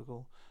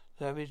typical.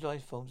 Savage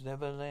life forms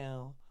never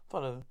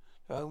follow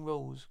their own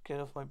rules. Get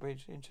off my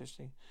bridge.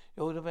 Interesting.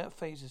 You're all about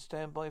phasers.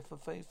 Stand by for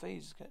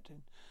phasers,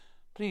 Captain.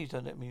 Please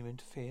don't let me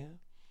interfere.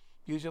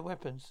 Use your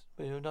weapons.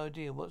 We have no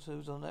idea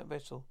who's on that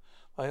vessel.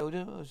 My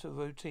order was a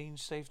routine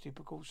safety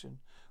precaution.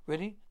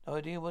 Ready? No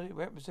idea what it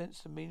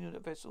represents. The meaning of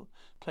that vessel.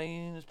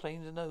 Plain as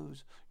the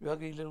nose. Your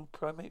ugly little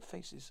primate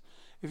faces.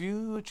 If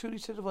you were truly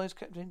civilized,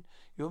 Captain,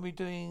 you wouldn't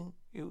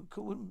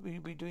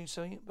be doing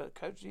something about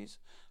coaches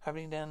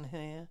happening down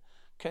here.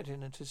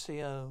 Captain and to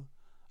CO.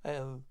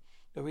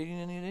 They're reading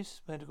any of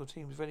this? Medical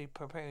team is ready,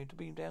 preparing to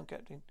beam down,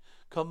 Captain.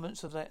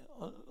 Comments of that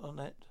on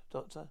that,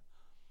 Doctor?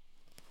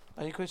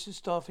 Any questions,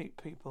 Starfleet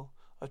people?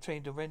 I've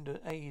trained to render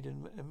aid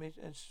and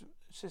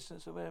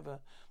assistance or whatever. I'm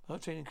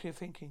not trained in clear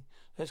thinking.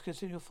 Let's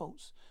consider your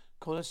faults.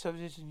 Call us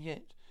savages, and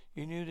yet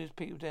you knew there's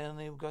people down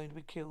there were going to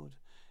be killed.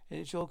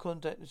 It's your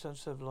contact that's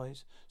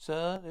uncivilized.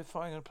 Sir, they're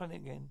firing on the planet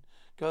again.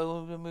 Go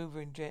over the mover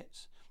in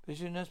jets.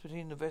 Position us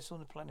between the vessel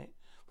and the planet.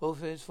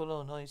 Both is full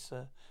on, aye,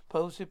 sir.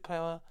 Positive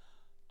power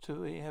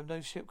we have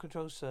no ship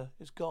control, sir.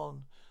 It's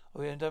gone.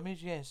 Are we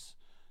undamaged? Yes.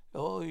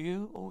 Are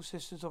you all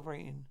systems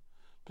operating?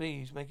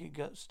 Please make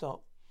it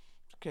stop.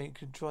 Can you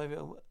drive it?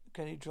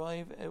 Can you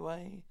drive it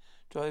away?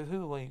 Drive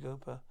who away,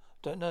 Goper?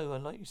 Don't know.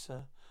 Unlike you,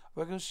 sir.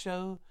 Records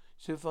show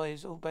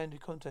supervise all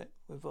banded contact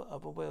with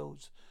other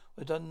worlds.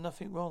 We've done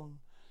nothing wrong.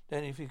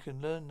 Then, if you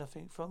can learn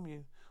nothing from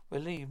you,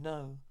 we'll leave.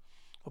 No.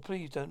 Oh,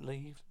 please don't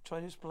leave. Try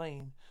to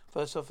explain.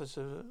 First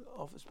officer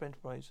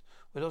Enterprise.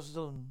 We're lost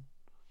on.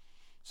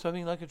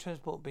 Something like a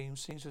transport beam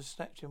seems to have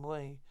snatched him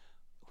away.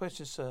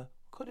 Question, sir.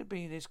 Could it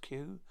be this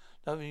Q?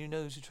 No one who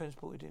knows who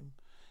transported him.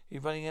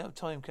 He's running out of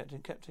time,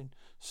 Captain.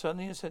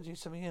 Suddenly I said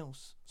something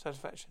else.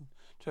 Satisfaction.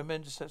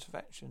 Tremendous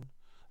satisfaction.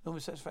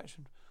 Enormous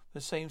satisfaction.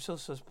 The same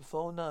source as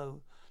before?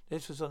 No.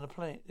 This was on the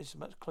planet. This is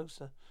much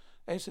closer.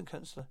 Excellent,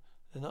 Counselor.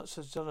 They're not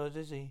so dull or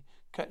dizzy.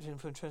 Captain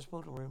from the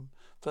transporter room.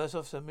 First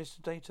officer,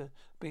 Mr. Data,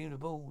 beamed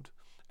aboard.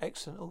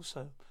 Excellent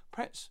also.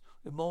 Perhaps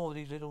with more of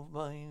these little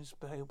minds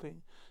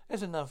helping.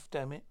 That's enough,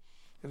 damn it.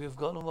 Have you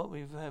forgotten what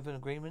we have an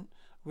agreement?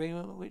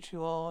 Agreement which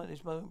you are at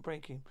this moment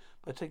breaking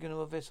by taking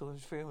over a vessel and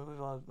interfering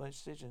with my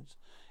decisions.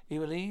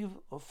 Either leave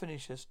or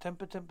finish us.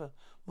 Temper.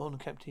 Mon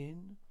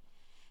Captain.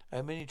 I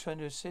am merely trying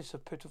to assist a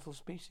pitiful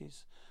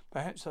species.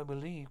 Perhaps I will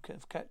leave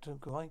if Captain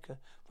Riker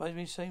provides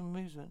me some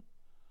amusement.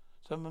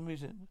 Do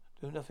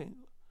nothing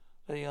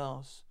they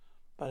ask.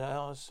 But I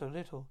ask so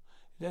little.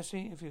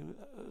 Necessary if you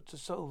to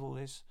solve all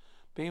this.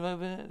 Beam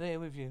over there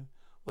with you.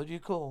 What do you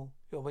call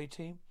your away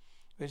team?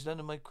 There is none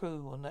of my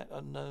crew on that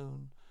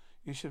unknown.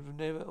 You should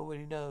never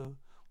already know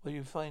what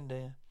you find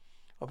there.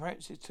 Or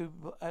perhaps it's too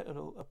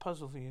a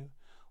puzzle for you.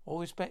 All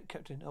respect,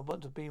 Captain. I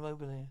want to beam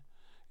over there.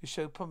 You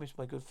show promise,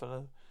 my good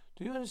fellow.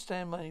 Do you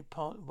understand any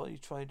part of what he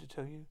tried to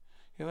tell you?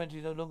 Humanity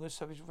is no longer a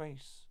savage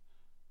race.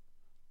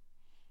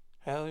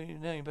 How you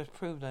know you must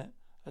prove that.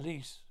 At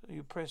least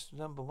you pressed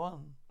number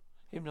one.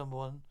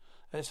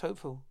 That's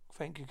hopeful.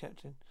 Thank you,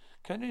 Captain.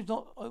 Captain is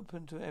not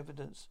open to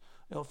evidence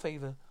in your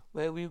favour.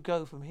 Where will you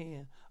go from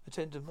here?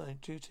 Attend to my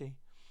duty.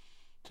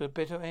 To a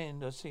bitter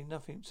end. I see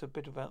nothing so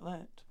bitter about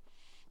that.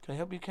 Can I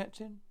help you,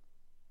 Captain?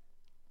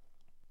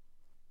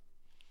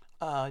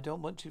 I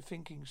don't want you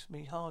thinking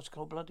me harsh,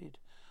 cold-blooded.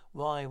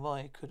 Why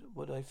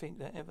would I think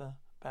that ever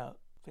about?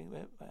 Think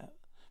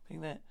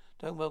that.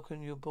 Don't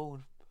welcome you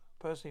aboard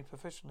personally,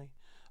 professionally.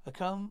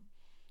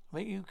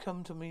 Make you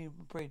come to me,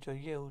 bridge. I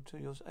yelled to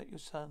your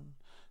son,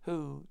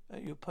 who,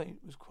 at your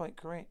point, was quite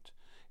correct.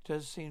 He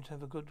does seem to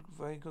have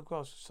very good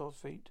grasp of soft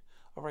feet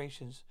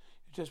operations.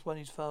 You just won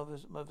his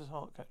mother's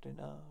heart, Captain.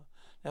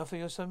 Now for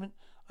your assignment,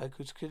 I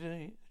could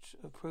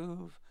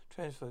approve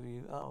transfer of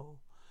you.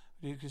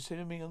 Do you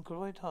consider me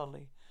unqualified?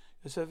 Hardly.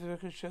 Your service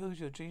record shows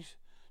you're just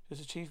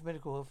a chief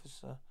medical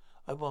officer.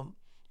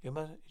 You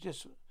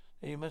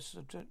must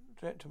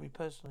direct to me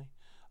personally.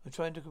 I'm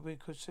trying to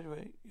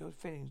consider your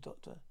feelings,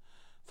 Doctor.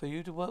 For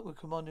you to work with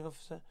commanding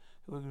officer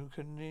who will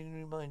continually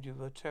remind you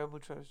of a terrible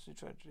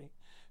tragedy.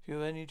 If you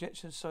have any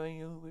objections, sewing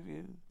you with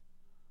you.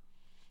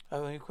 I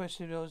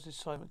requested yours this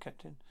assignment,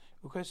 Captain.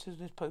 Requested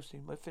this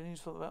posting. My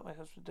feelings about my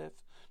husband's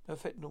death no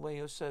affecting the way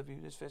I'll serve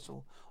you this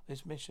vessel,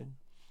 this mission.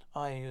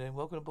 Then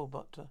welcome aboard,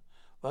 Doctor.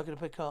 Welcome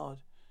to Picard.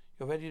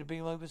 You're ready to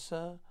beam over,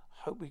 sir?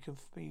 Hope we can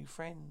be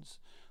friends.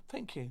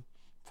 Thank you.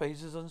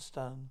 Phasers on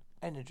stun.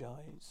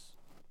 Energize.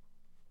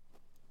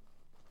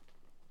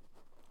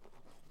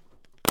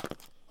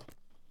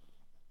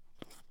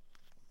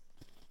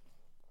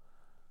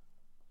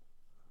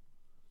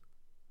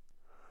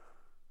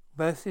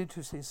 Most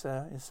interesting,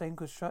 sir. In the same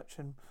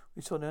construction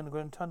we saw in the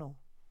underground tunnel.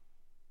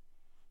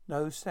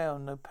 No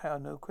sound, no power,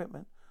 no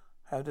equipment.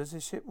 How does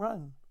this ship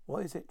run?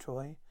 What is it,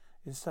 Troy?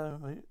 Is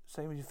it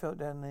same as you felt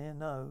down there?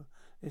 No.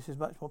 This is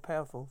much more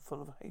powerful,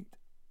 full of hate.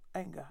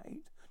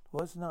 Hate.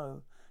 Was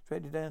no.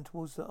 Directed down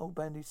towards the old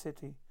bandy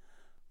city.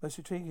 Most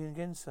intriguing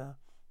again, sir.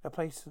 A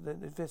place the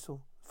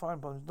vessel.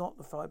 Farpoint is not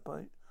the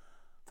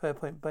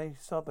Farpoint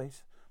base,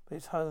 starbase, but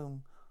it's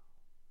home.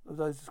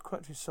 Those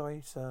crutches,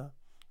 sorry, sir.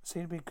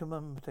 Seem to be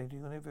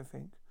commentating on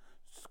everything.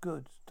 It's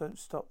good. Don't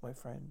stop, my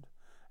friend.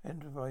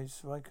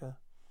 Enterprise Riker.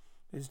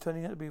 It is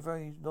turning out to be a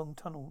very long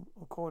tunnel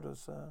or corridor,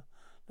 sir.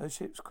 No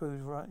ship's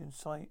crews right in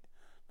sight.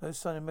 No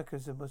sign of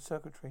mechanism or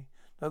circuitry.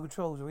 No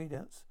controls or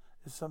readouts.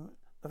 There's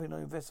nothing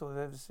like a vessel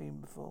I've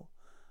seen before.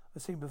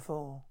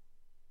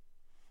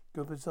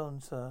 Good was on,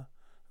 sir.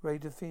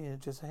 Raid of fear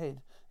just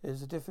ahead.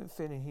 There's a different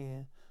feeling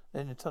here.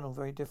 Then the tunnel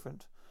very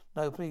different.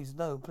 No, please,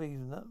 no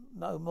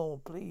more,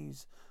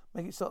 please.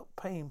 Make it stop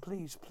pain,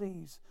 please.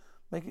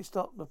 Make it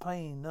stop the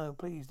pain. No,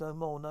 please, no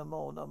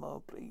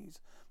more, please.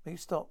 Make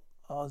it stop.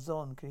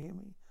 Zon, can you hear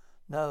me?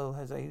 No,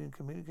 has alien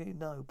communicated?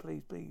 No,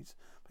 please,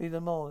 no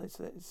more. It's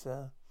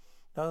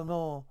no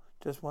more.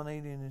 Just one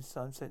alien is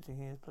I'm sensing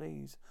here,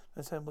 please.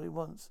 That's what he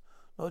wants.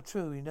 Not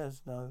true, he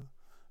does no.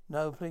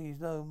 No, please,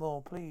 no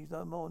more, please,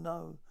 no more,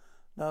 no.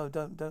 No,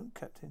 don't,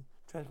 Captain.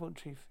 Transport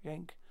Chief,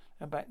 yank,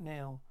 and back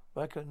now.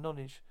 Riker,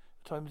 acknowledge.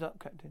 Time's up,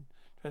 Captain.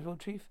 Transport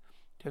Chief?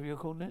 Do you have your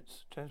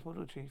coordinates?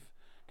 Transport Chief.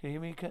 Can you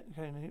hear me?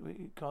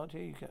 Can't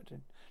hear you,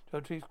 Captain.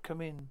 Transport Chief,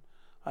 come in.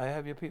 I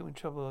have your people in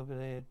trouble over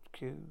there,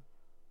 Q.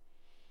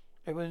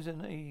 Everyone's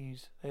at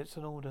ease. It's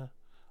an order.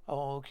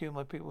 I'll Q,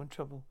 my people in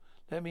trouble.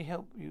 Let me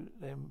help you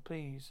then,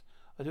 please.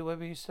 I'll do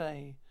whatever you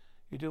say.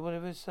 You do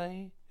whatever I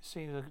say? It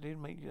seems like I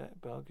didn't make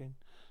that bargain.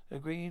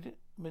 Agreed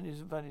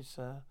isn't valid,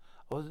 sir.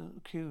 I wasn't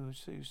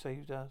accused who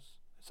saved us.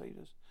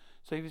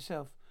 Save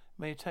yourself.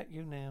 It may attack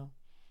you now.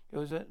 It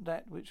was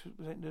that which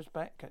sent us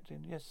back,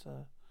 Captain. Yes,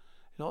 sir.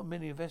 Not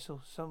merely a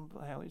vessel.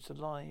 Somehow it's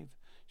alive.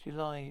 She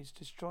lies.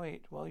 Destroy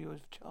it while you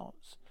have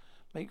chance.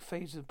 Make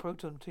phases of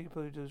proton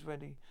torpedoes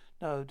ready.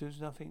 No,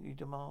 does nothing he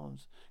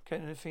demands.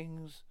 Captain, the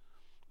things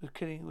was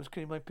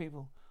killing my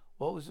people.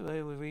 What was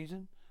the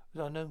reason? It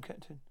was unknown,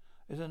 Captain.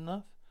 Is it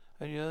enough?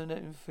 And you earn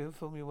that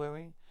uniform you're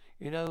wearing?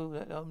 You know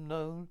that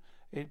unknown.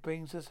 It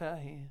brings us out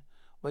here.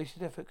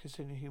 Wasted effort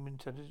considering human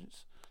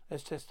intelligence.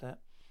 Let's test that.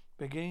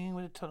 Beginning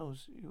with the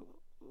tunnels,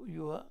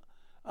 you are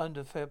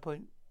under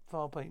Farpoint,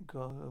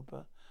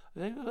 Groper. I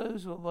think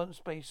those were one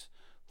space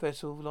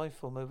vessel life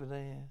form over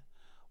there.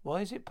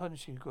 Why is it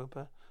punishing,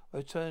 Groper?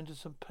 Return to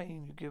some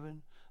pain you've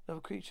given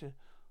another creature.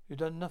 You've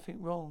done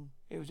nothing wrong.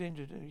 It was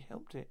injured and you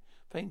helped it.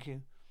 Thank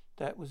you.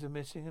 That was the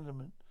missing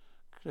element.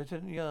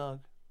 Lieutenant Yarg,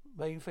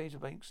 main phaser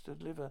banks to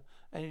deliver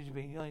energy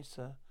being ice,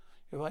 sir.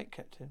 You're right,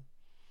 Captain.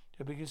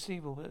 It'll be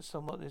conceivable that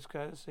somewhat this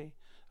galaxy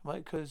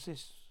might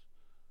coexist.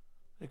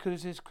 There could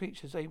exist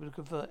creatures able to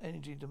convert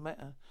energy to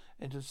matter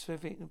into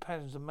specific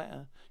patterns of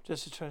matter,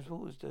 just as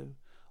transporters do.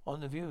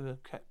 On the viewer,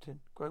 Captain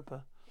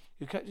Groper.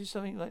 You captured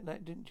something like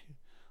that, didn't you?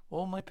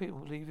 All my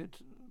people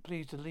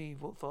please to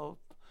leave what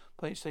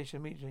Farpoint station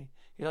immediately.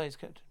 He lies,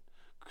 Captain.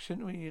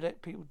 Shouldn't we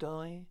let people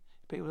die?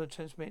 People will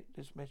transmit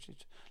this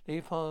message.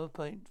 Leave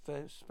Farpoint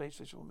space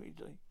station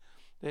immediately.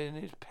 Then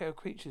it's a pair of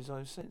creatures I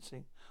was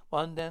sensing.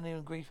 One down there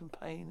in grief and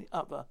pain, the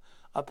other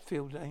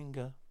upfield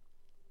anger.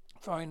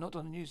 Firing not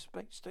on the new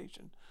space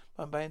station,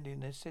 but abandoning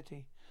their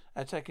city.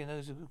 Attacking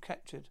those who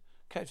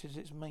captures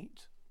its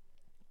mate.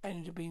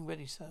 Energy being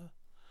ready, sir.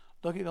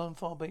 Lock it on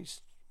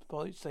Farpoint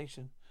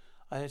station.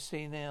 I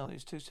see now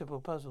it's too simple a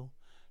puzzle.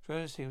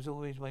 Curiosity was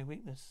always my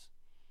weakness.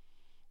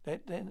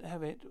 Let then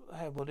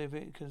have whatever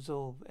it can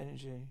absorb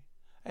energy.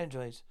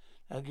 Androids,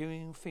 now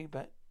giving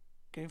feedback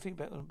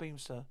on the beam,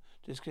 sir.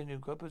 Discontinue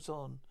Groper's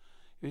on.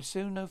 You will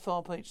soon know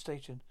Farpoint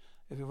station.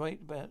 If you're right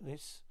about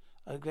this,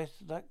 I guess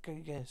that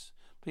can guess.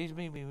 Please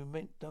believe me, we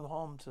meant no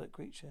harm to that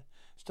creature,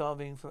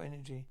 starving for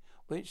energy,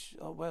 which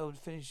well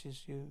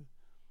finishes you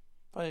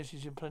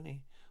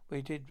plenty.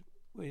 We did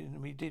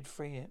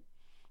free it,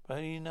 but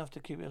only enough to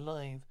keep it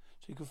alive,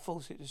 so you could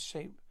force it to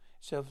shape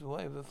itself to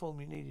whatever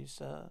form you needed,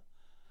 sir.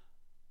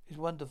 It's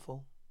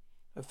wonderful.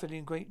 I'm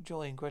feeling great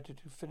joy and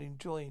gratitude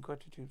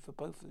for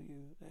both of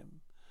you,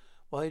 them.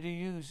 Why do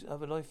you use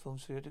other life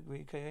forms for your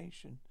degree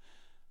creation?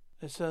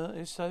 If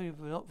so, you've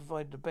not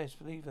provided the best,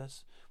 believe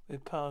us.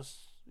 We've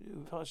passed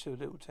your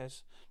little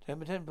test.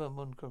 10 per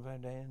month,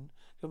 Commander.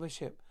 Go my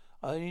ship.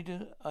 I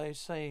do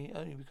so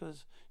only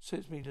because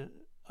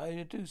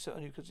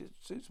it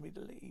suits me to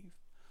leave.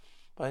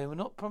 But I will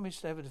not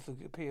promise never to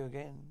appear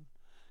again.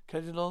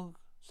 Catalog,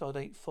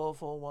 Stardate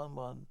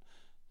 4411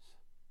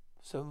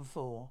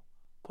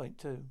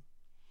 74.2.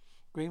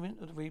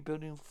 Agreement of the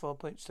rebuilding of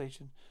Farpoint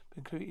station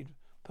concluded.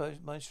 Per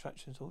my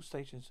instructions, all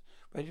stations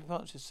ready for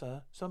departure,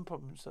 sir. Some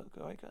problems, sir.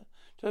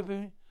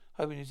 Hoping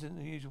it isn't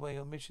the usual way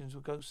our missions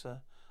will go, sir.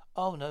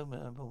 Oh no,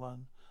 number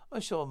one. I'm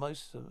sure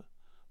most of it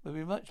will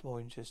be much more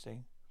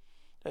interesting.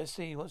 Let's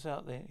see what's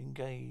out there.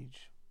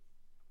 Engage.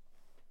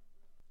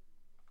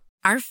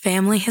 Our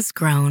family has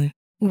grown.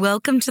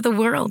 Welcome to the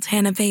world,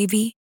 Hannah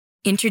baby.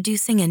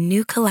 Introducing a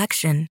new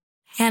collection,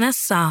 Hannah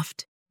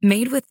Soft,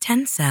 made with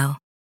Tencel.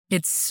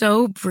 It's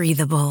so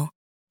breathable,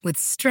 with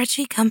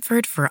stretchy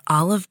comfort for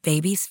all of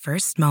baby's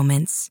first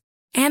moments.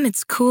 And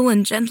it's cool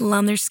and gentle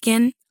on their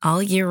skin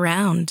all year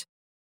round.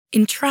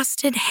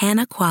 Entrusted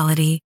Hannah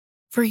quality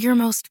for your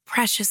most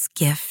precious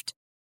gift.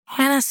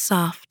 Hannah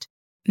Soft,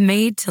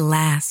 made to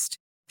last.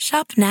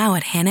 Shop now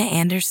at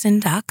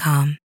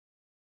hannahanderson.com.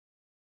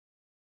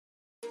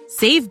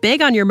 Save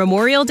big on your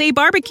Memorial Day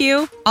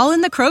barbecue, all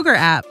in the Kroger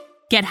app.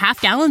 Get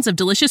half gallons of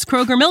delicious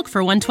Kroger milk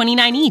for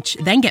 $1.29 each.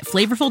 Then get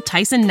flavorful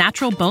Tyson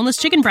natural boneless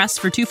chicken breasts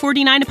for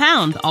 $2.49 a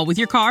pound, all with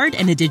your card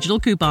and a digital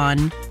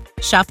coupon.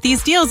 Shop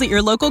these deals at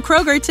your local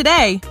Kroger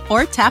today,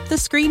 or tap the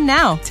screen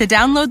now to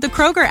download the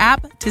Kroger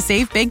app to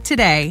save big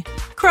today.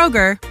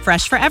 Kroger,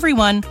 fresh for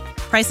everyone.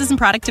 Prices and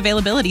product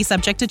availability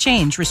subject to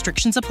change.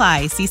 Restrictions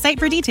apply. See site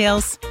for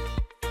details.